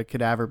 We had a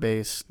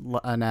cadaver-based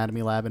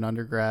anatomy lab in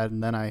undergrad,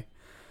 and then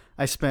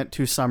I spent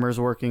 2 summers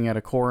working at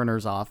a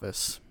coroner's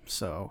office,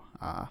 so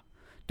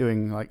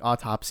doing like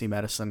autopsy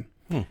medicine.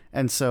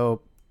 And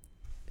so,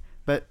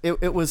 but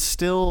it was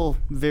still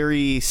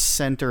very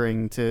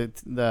centering to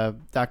the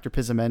Dr.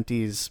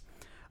 Pizzamenti's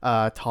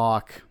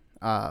talk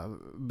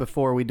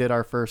before we did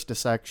our first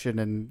dissection,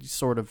 and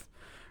sort of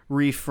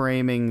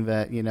reframing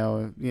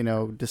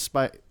that,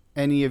 despite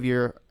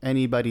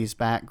anybody's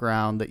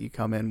background that you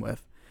come in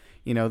with,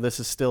 this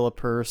is still a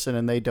person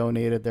and they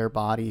donated their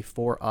body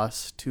for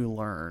us to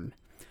learn.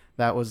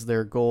 That was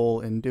their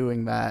goal in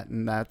doing that,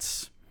 and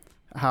that's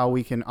how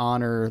we can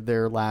honor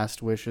their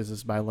last wishes,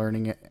 is by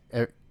learning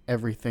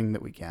everything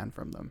that we can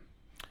from them.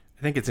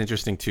 I think it's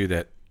interesting too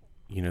that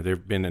there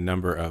have been a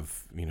number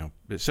of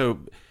so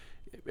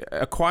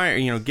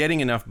getting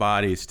enough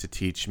bodies to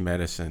teach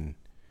medicine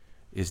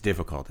is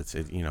difficult.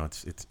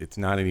 It's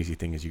not an easy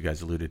thing, as you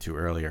guys alluded to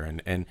earlier.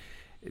 And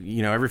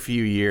every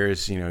few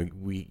years,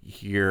 we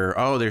hear,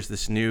 oh, there's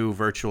this new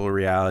virtual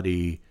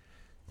reality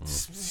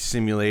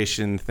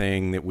simulation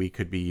thing that we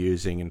could be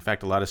using. In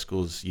fact, a lot of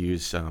schools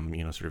use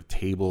sort of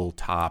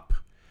tabletop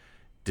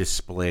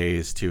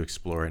displays to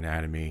explore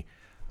anatomy.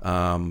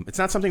 It's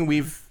not something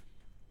we've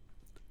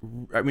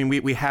I mean,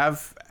 we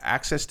have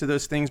access to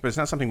those things, but it's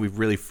not something we've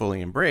really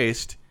fully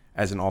embraced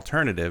as an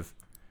alternative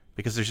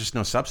because there's just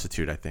no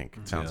substitute, I think,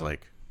 it sounds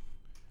like.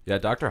 Yeah,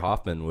 Dr.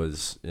 Hoffman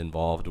was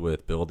involved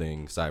with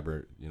building the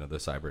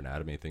cyber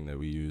anatomy thing that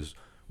we use,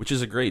 which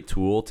is a great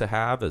tool to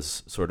have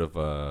as sort of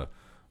a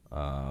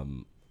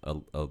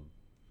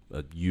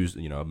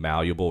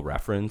malleable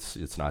reference.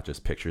 It's not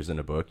just pictures in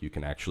a book. You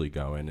can actually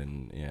go in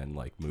and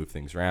like move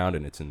things around,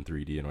 and it's in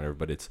 3D and whatever.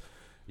 But it's,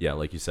 yeah,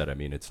 like you said, I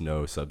mean, it's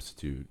no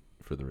substitute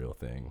for the real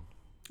thing.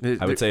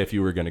 I would say if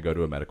you were going to go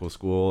to a medical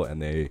school and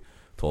they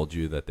told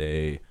you that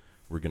they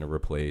were going to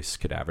replace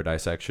cadaver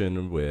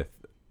dissection with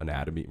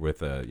anatomy, with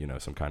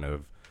some kind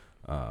of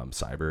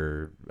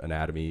cyber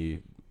anatomy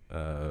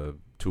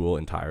tool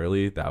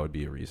entirely, that would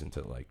be a reason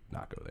to like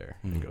not go there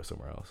and go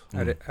somewhere else.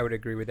 I would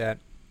agree with that.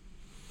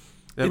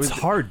 It's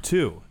hard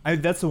too.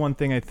 That's the one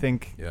thing I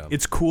think. Yeah.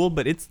 It's cool,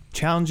 but it's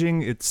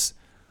challenging. It's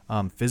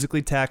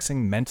physically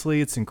taxing.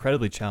 Mentally, it's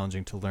incredibly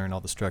challenging to learn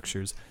all the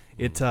structures.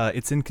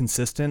 It's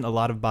inconsistent. A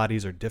lot of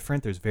bodies are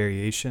different. There's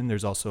variation.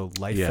 There's also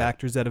life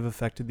factors that have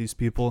affected these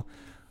people.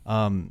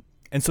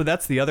 And so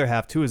that's the other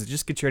half too, is it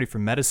just gets you ready for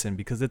medicine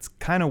because it's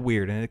kind of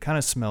weird and it kind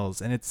of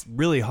smells and it's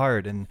really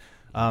hard. And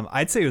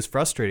I'd say it was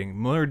frustrating.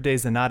 More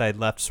days than not, I'd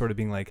left sort of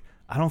being like,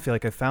 I don't feel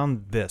like I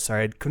found this, or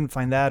I couldn't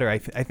find that, or I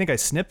think I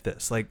snipped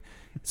this. Like,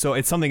 so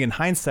it's something in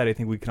hindsight I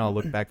think we can all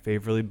look back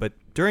favorably, but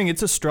during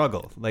it's a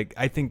struggle. Like,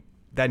 I think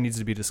that needs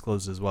to be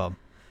disclosed as well.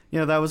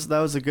 That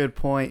was a good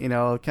point.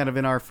 Kind of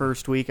in our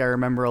first week, I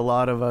remember a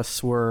lot of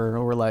us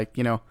were like,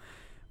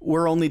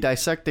 we're only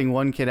dissecting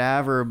one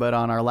cadaver, but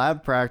on our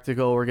lab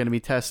practical, we're going to be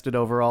tested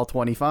over all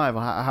 25.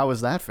 How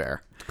is that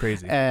fair? It's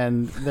crazy.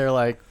 And they're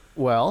like,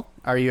 well,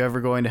 are you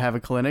ever going to have a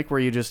clinic where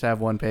you just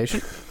have one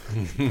patient?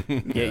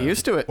 Get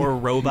used to it. Or a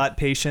robot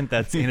patient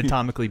that's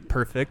anatomically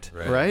perfect.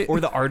 Right. Or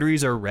the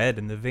arteries are red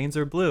and the veins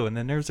are blue and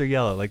the nerves are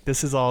yellow. Like,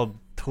 this is all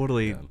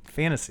totally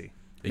fantasy.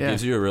 It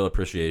gives you a real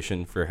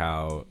appreciation for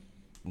how,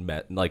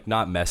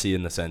 not messy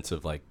in the sense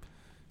of like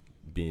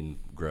being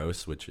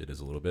gross, which it is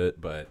a little bit,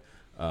 but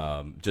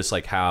just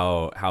like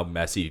how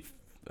messy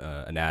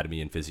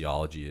anatomy and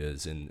physiology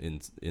is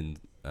in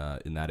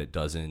that it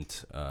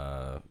doesn't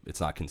it's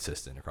not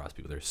consistent across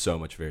people. There's so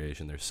much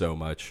variation. There's so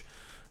much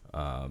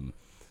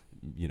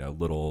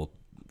little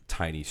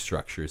tiny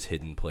structures,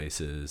 hidden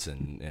places,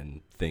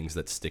 and things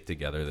that stick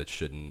together that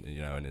shouldn't,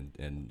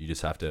 and you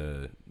just have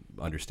to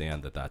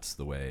understand that that's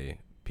the way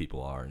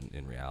people are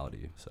in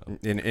reality. So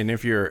and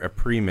if you're a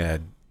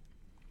pre-med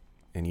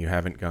and you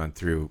haven't gone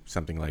through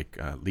something like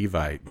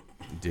Levi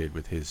did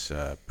with his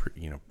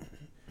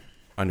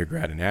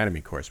undergrad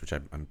anatomy course, which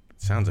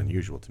sounds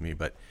unusual to me,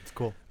 but it's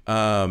cool.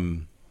 I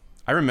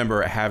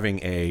remember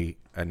having an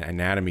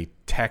anatomy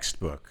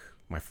textbook.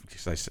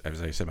 As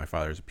I said, my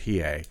father was a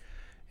PA,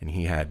 and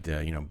he had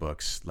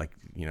books like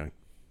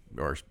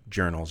or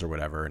journals or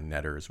whatever, and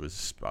Netter's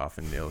was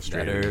often the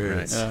illustrator.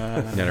 Right?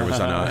 Netter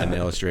was on an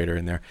illustrator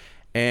in there,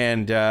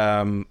 and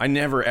I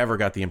never ever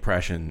got the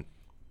impression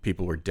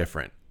people were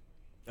different.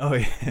 Oh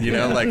yeah.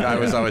 I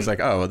was always like,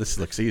 oh, well, this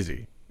looks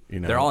easy.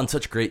 They're all in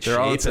such great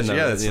shape,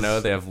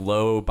 they have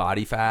low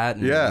body fat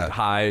and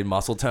high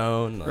muscle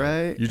tone.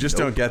 Right. You just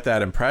don't get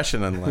that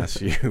impression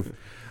unless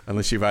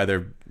you've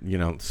either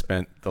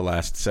spent the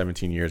last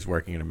 17 years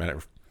working in a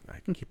medical. I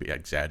can keep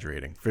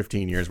exaggerating.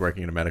 15 years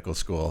working in a medical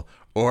school,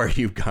 or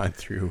you've gone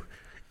through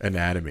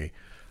anatomy.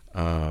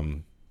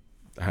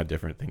 How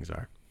different things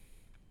are.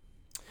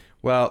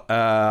 Well,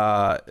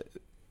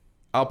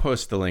 I'll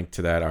post the link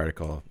to that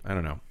article. I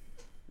don't know.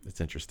 It's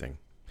interesting.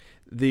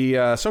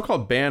 The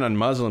so-called ban on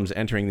Muslims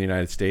entering the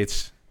United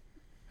States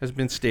has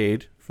been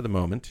stayed for the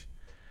moment,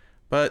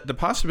 but the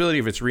possibility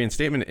of its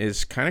reinstatement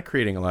is kind of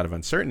creating a lot of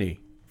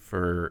uncertainty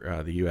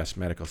for the U.S.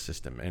 medical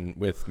system. And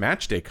with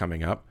Match Day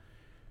coming up,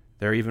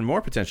 there are even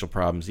more potential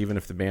problems, even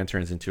if the ban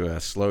turns into a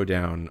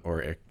slowdown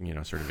or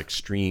sort of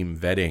extreme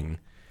vetting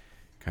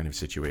kind of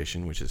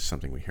situation, which is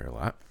something we hear a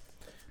lot.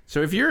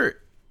 So if you're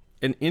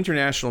an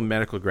international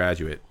medical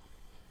graduate,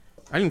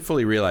 I didn't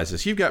fully realize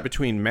this. You've got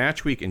between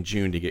Match Week and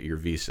June to get your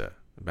visa,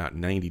 about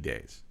 90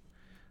 days.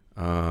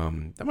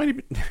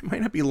 That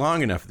might not be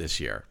long enough this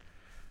year.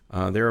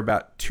 There are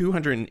about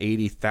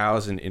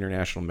 280,000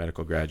 international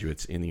medical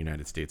graduates in the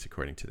United States,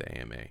 according to the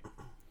AMA.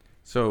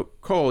 So,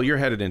 Cole, you're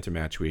headed into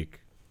Match Week.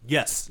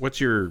 Yes.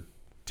 What's your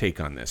take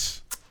on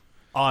this?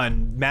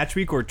 On Match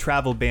Week or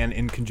travel ban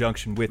in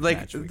conjunction with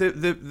Match Week?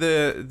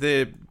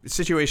 The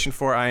situation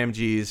for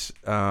IMGs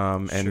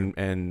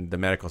and the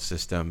medical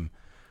system.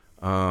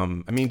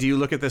 Do you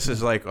look at this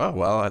as like, oh,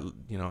 well,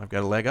 I've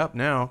got a leg up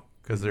now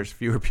because there's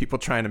fewer people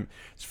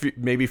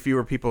maybe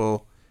fewer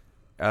people.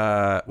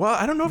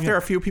 I don't know if there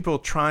are fewer people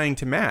trying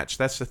to match.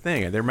 That's the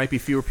thing. There might be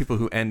fewer people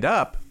who end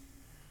up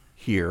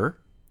here.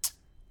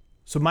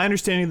 So my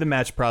understanding of the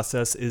match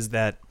process is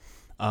that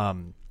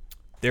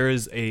there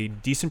is a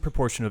decent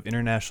proportion of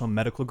international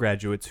medical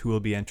graduates who will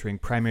be entering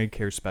primary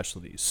care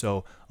specialties.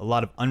 So a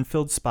lot of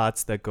unfilled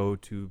spots that go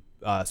to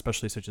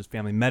specialties such as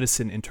family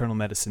medicine, internal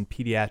medicine,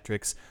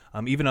 pediatrics,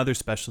 even other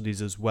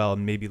specialties as well,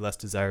 and maybe less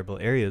desirable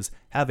areas,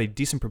 have a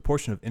decent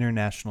proportion of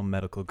international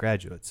medical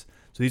graduates.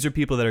 So these are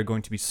people that are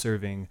going to be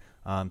serving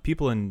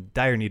people in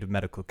dire need of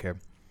medical care.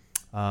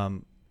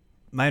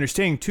 My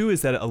understanding, too,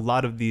 is that a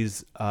lot of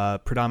these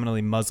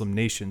predominantly Muslim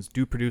nations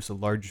do produce a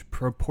large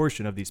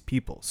proportion of these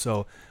people.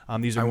 So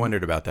these are. I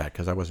wondered about that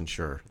because I wasn't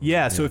sure.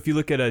 Yeah, so if you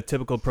look at a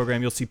typical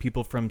program, you'll see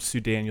people from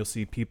Sudan, you'll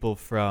see people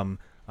from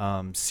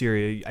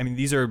Syria. I mean,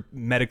 these are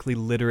medically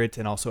literate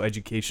and also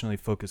educationally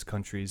focused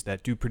countries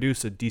that do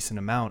produce a decent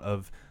amount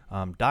of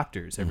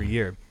doctors every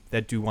year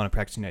that do want to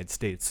practice in the United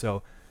States.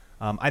 So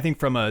I think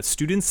from a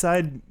student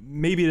side,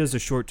 maybe it is a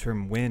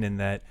short-term win in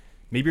that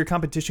maybe your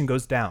competition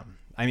goes down.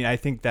 I mean, I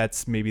think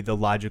that's maybe the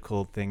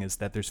logical thing, is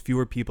that there's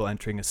fewer people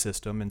entering a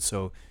system, and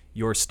so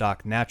your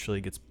stock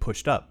naturally gets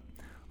pushed up.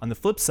 On the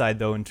flip side,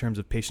 though, in terms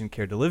of patient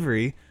care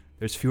delivery,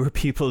 there's fewer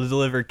people to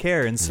deliver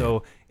care, and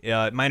so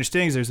my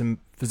understanding is there's a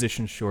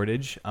physician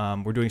shortage.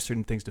 We're doing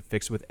certain things to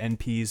fix with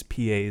NPs,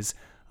 PAs,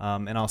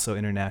 and also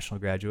international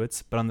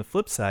graduates. But on the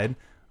flip side,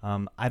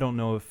 I don't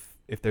know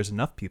if there's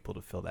enough people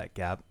to fill that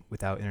gap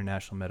without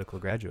international medical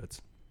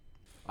graduates.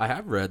 I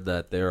have read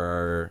that there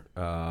are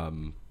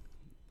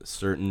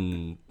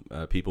certain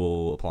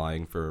people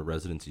applying for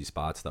residency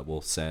spots that will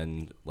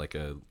send like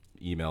a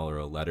email or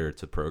a letter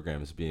to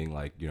programs being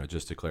like,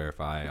 just to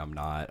clarify, I'm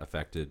not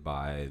affected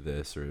by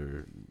this,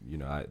 or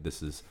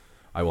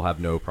I will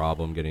have no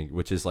problem getting,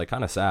 which is like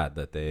kind of sad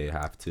that they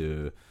have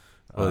to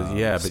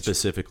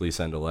specifically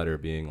send a letter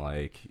being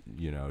like,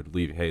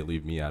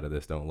 leave me out of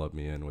this, don't lump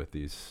me in with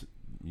these,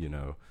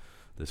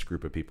 this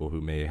group of people who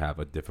may have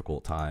a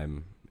difficult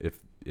time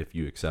if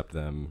you accept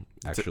them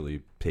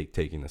actually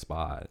taking the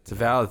spot. It's a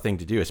valid thing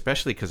to do,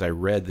 especially because I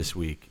read this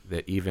week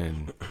that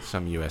even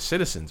some U.S.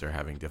 citizens are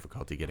having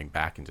difficulty getting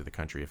back into the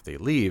country if they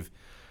leave.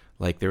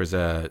 Like there was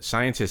a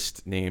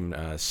scientist named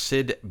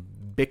Sid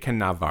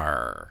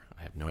Bikanavar,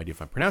 I have no idea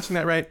if I'm pronouncing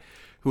that right,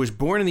 who was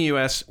born in the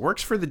U.S.,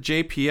 works for the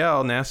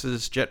JPL,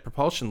 NASA's Jet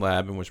Propulsion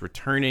Lab, and was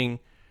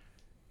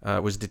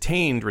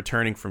detained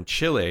returning from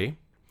Chile.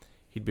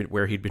 He'd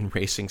been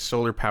racing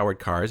solar-powered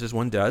cars, as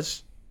one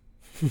does.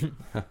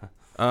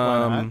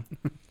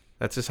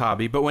 That's his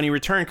hobby. But when he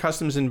returned,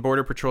 Customs and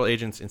Border Patrol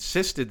agents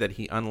insisted that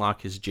he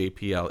unlock his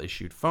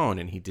JPL-issued phone,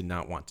 and he did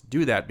not want to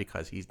do that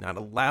because he's not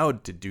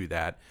allowed to do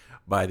that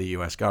by the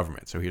U.S.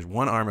 government. So here's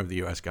one arm of the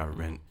U.S.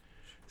 government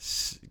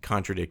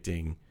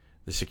contradicting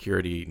the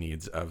security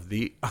needs of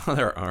the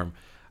other arm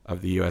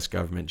of the U.S.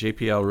 government.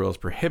 JPL rules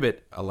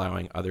prohibit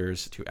allowing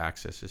others to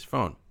access his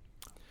phone.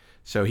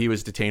 So he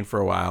was detained for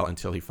a while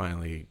until he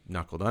finally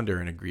knuckled under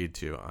and agreed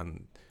to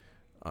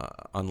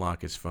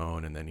unlock his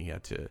phone, and then he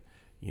had to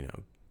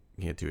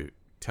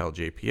tell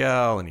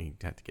JPL, and he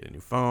had to get a new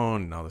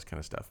phone and all this kind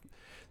of stuff.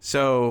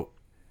 So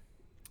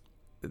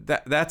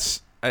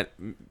that's I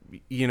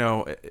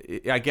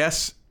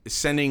guess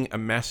sending a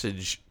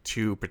message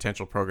to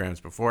potential programs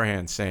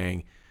beforehand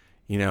saying,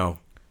 this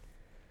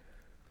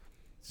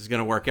is going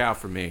to work out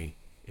for me.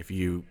 If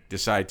you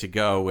decide to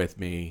go with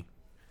me,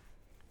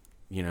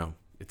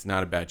 it's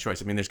not a bad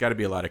choice. I mean, there's got to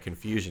be a lot of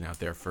confusion out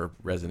there for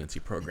residency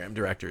program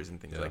directors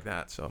and things like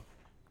that. So,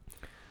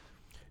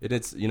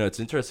 it's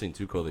interesting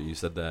too, Cole, that you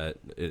said that,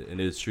 and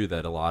it is true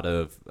that a lot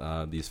of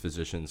these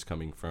physicians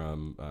coming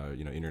from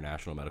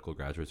international medical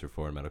graduates or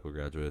foreign medical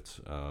graduates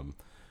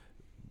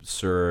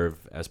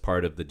serve as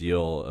part of the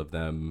deal of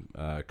them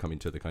coming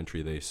to the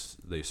country.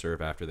 They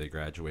serve after they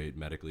graduate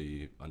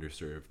medically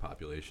underserved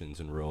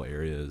populations in rural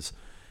areas.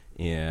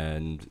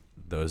 And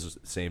those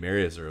same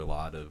areas are a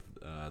lot of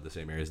the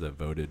same areas that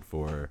voted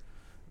for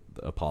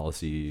a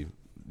policy,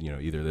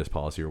 either this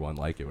policy or one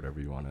like it, whatever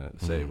you want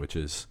to say, which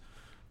is,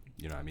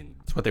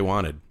 it's what they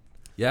wanted.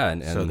 Yeah,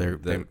 and so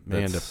they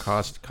may end up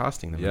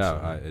costing them.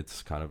 Yeah,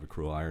 it's kind of a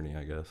cruel irony,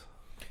 I guess.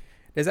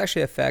 This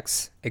actually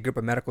affects a group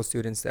of medical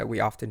students that we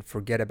often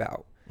forget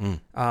about.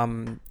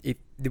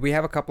 We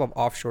have a couple of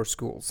offshore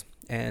schools,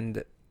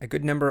 and a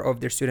good number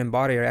of their student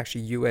body are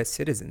actually U.S.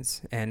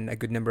 citizens, and a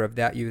good number of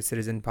that U.S.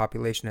 citizen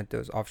population at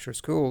those offshore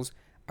schools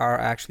are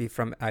actually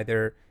from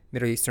either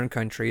Middle Eastern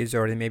countries,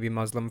 or they may be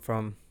Muslim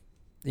from,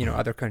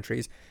 other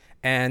countries.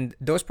 And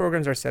those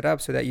programs are set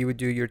up so that you would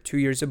do your 2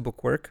 years of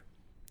book work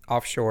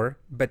offshore,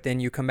 but then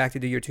you come back to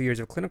do your 2 years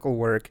of clinical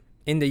work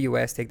in the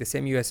U.S., take the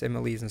same U.S.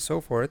 MLEs and so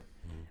forth.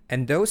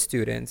 And those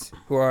students,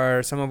 who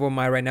are, some of them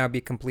might right now be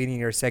completing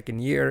their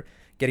second year,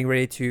 getting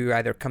ready to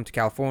either come to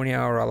California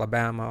or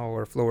Alabama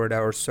or Florida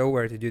or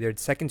somewhere to do their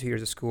second 2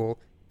 years of school,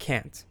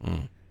 can't.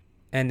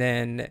 And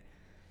then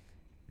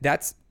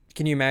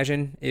can you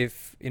imagine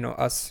if,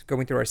 us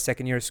going through our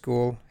second year of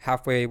school,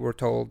 halfway we're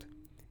told,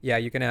 yeah,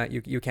 you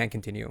can't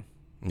continue.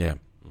 Yeah.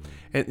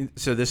 And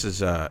so this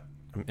is, are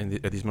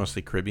these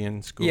mostly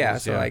Caribbean schools? Yeah,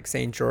 so like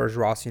St. George,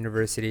 Ross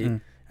University.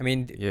 I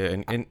mean, yeah,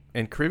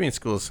 and Caribbean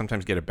schools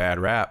sometimes get a bad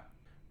rap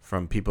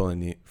from people in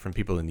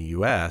the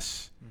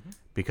U.S.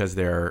 Because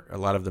a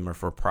lot of them are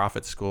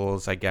for-profit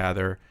schools, I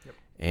gather,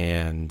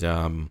 and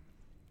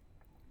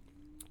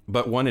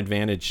but one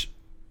advantage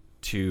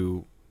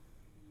to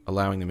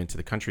allowing them into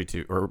the country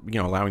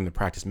allowing them to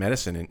practice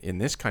medicine in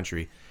this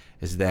country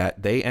is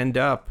that they end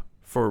up,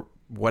 for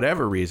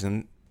whatever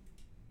reason,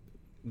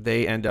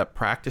 they end up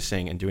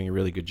practicing and doing a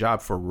really good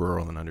job for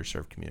rural and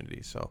underserved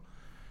communities. So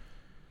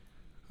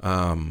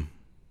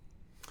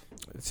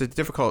it's a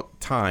difficult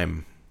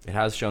time. It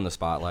has shown the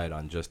spotlight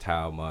on just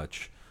how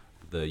much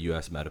the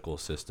U.S. medical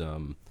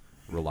system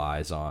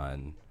relies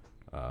on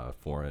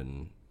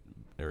foreign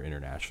or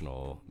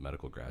international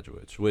medical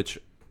graduates, which,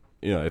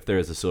 if there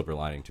is a silver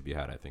lining to be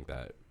had, I think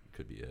that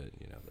could be it.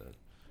 That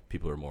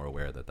people are more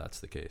aware that that's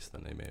the case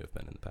than they may have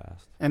been in the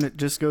past. And it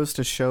just goes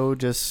to show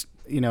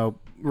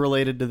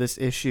related to this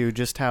issue,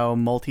 just how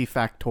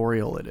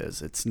multifactorial it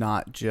is. It's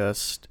not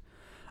just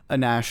a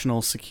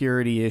national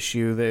security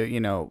issue.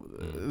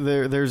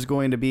 That there's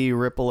going to be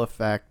ripple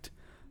effect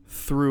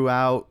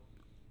throughout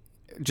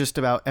just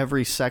about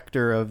every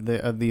sector of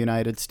the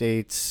United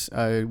States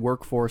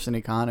workforce and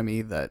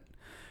economy that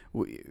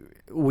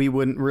we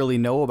wouldn't really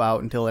know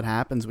about until it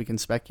happens. We can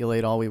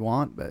speculate all we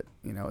want, but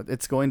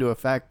it's going to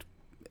affect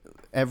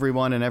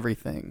everyone and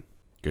everything.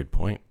 Good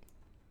point.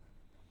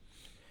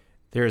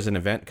 There is an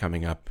event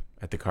coming up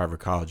at the Carver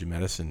College of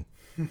Medicine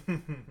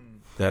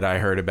that I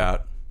heard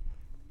about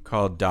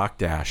called Doc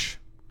Dash.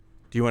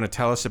 Do you want to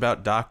tell us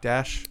about Doc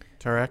Dash,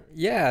 Tarek?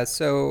 Yeah,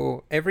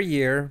 so every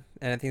year,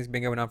 and I think it's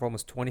been going on for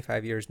almost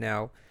 25 years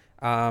now,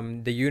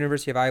 the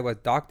University of Iowa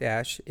Doc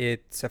Dash,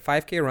 it's a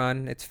 5K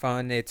run. It's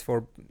fun. It's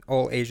for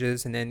all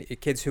ages. And then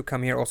kids who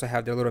come here also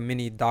have their little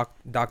mini Doc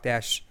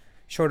Dash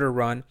shorter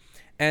run.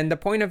 And the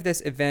point of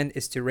this event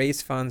is to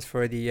raise funds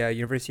for the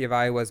University of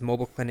Iowa's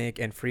mobile clinic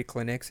and free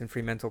clinics and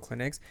free mental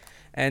clinics.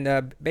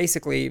 And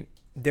basically,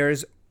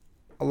 there's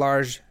a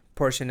large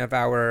portion of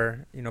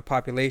our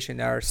population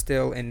that are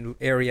still in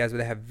areas where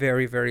they have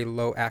very, very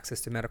low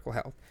access to medical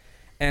health.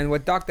 And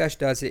what Doc Dash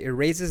does, it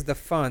raises the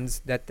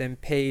funds that then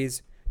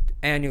pays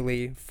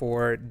annually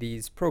for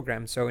these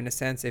programs. So in a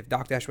sense, if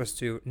Doc Dash was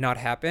to not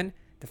happen,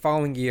 the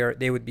following year,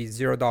 they would be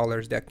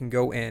 $0 that can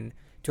go in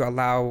to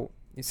allow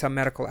some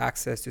medical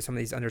access to some of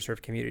these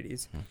underserved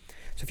communities.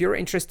 So if you're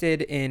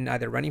interested in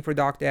either running for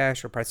Doc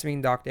Dash or participating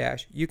in Doc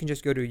Dash, you can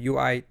just go to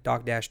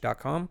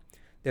uidocdash.com.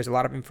 There's a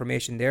lot of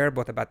information there,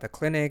 both about the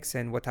clinics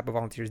and what type of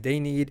volunteers they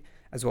need,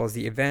 as well as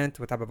the event,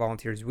 what type of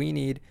volunteers we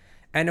need,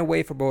 and a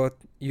way for both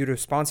you to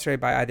sponsor it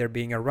by either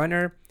being a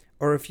runner,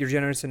 or if you're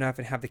generous enough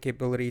and have the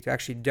capability to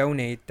actually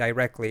donate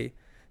directly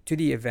to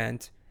the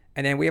event.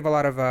 And then we have a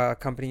lot of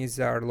companies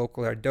that are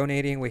local that are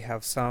donating. We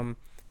have some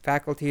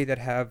faculty that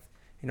have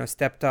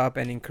stepped up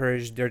and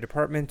encouraged their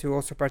department to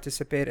also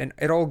participate. And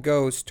it all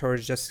goes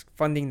towards just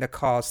funding the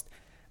cost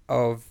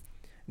of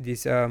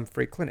these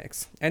free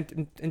clinics.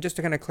 And just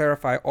to kind of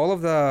clarify, all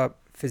of the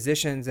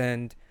physicians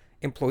and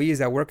employees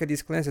that work at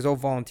these clinics is all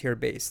volunteer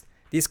based.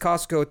 These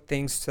costs go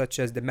things such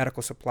as the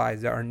medical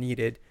supplies that are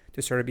needed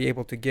to sort of be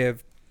able to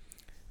give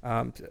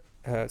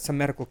some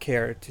medical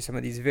care to some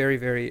of these very,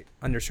 very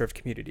underserved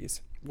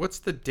communities. What's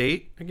the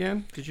date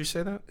again? Did you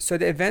say that? So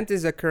the event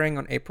is occurring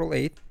on April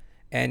 8th.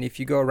 And if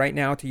you go right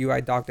now to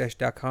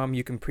uidocdash.com,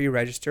 you can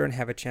pre-register and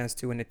have a chance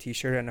to win a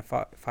t-shirt and a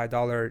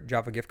 $5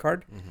 Java gift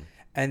card. Mm-hmm.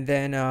 And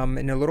then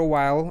in a little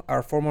while,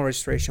 our formal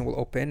registration will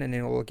open, and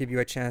then it will give you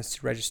a chance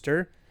to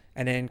register.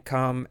 And then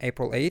come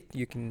April 8th,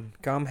 you can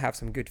come, have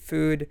some good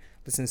food,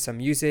 listen to some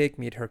music,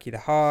 meet Herky the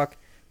Hawk,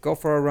 go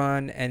for a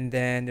run. And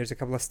then there's a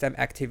couple of STEM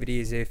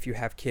activities. If you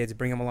have kids,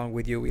 bring them along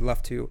with you. We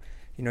love to,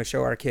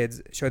 show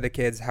the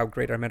kids how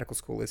great our medical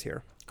school is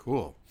here.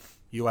 Cool.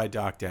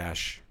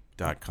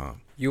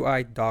 uidocdash.com.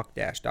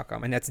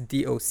 uidocdash.com, and that's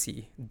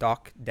DOC,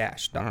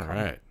 doc-.com. All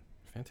right.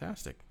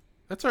 Fantastic.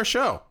 That's our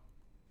show.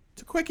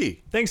 It's a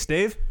quickie. Thanks,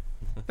 Dave.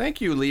 Thank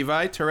you,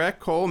 Levi, Tarek,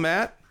 Cole,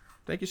 Matt.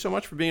 Thank you so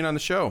much for being on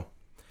the show.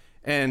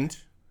 And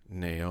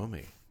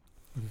Naomi.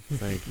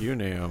 Thank you,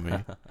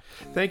 Naomi.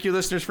 Thank you,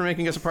 listeners, for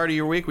making us a part of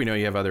your week. We know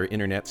you have other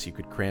internets you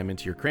could cram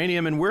into your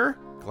cranium, and we're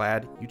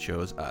glad you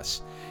chose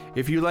us.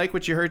 If you like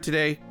what you heard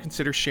today,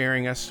 consider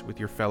sharing us with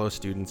your fellow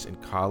students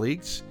and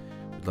colleagues.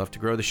 We'd love to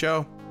grow the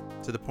show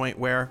to the point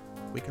where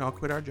we can all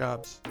quit our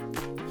jobs.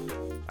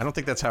 I don't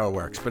think that's how it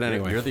works, but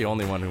anyway. You're the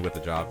only one with a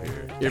job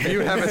here. If you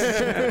have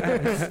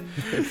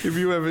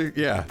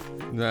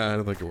I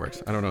don't think it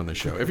works. I don't own this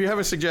show. If you have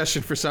a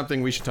suggestion for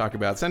something we should talk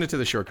about, send it to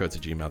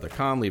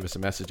theshortcoats@gmail.com. Leave us a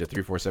message at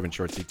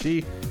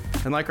 347-SHORT-CT.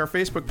 And like our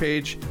Facebook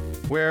page,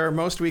 where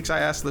most weeks I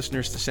ask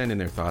listeners to send in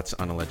their thoughts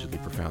on allegedly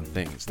profound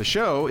things. The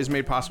show is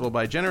made possible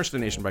by a generous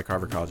donation by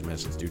Carver College of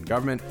Medicine student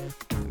government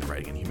and the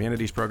Writing and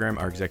Humanities program.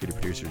 Our executive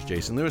producer is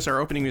Jason Lewis. Our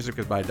opening music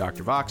is by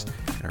Dr. Vox.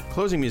 And our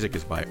closing music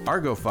is by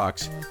Argo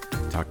Fox.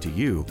 Talk to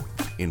you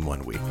in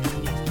 1 week.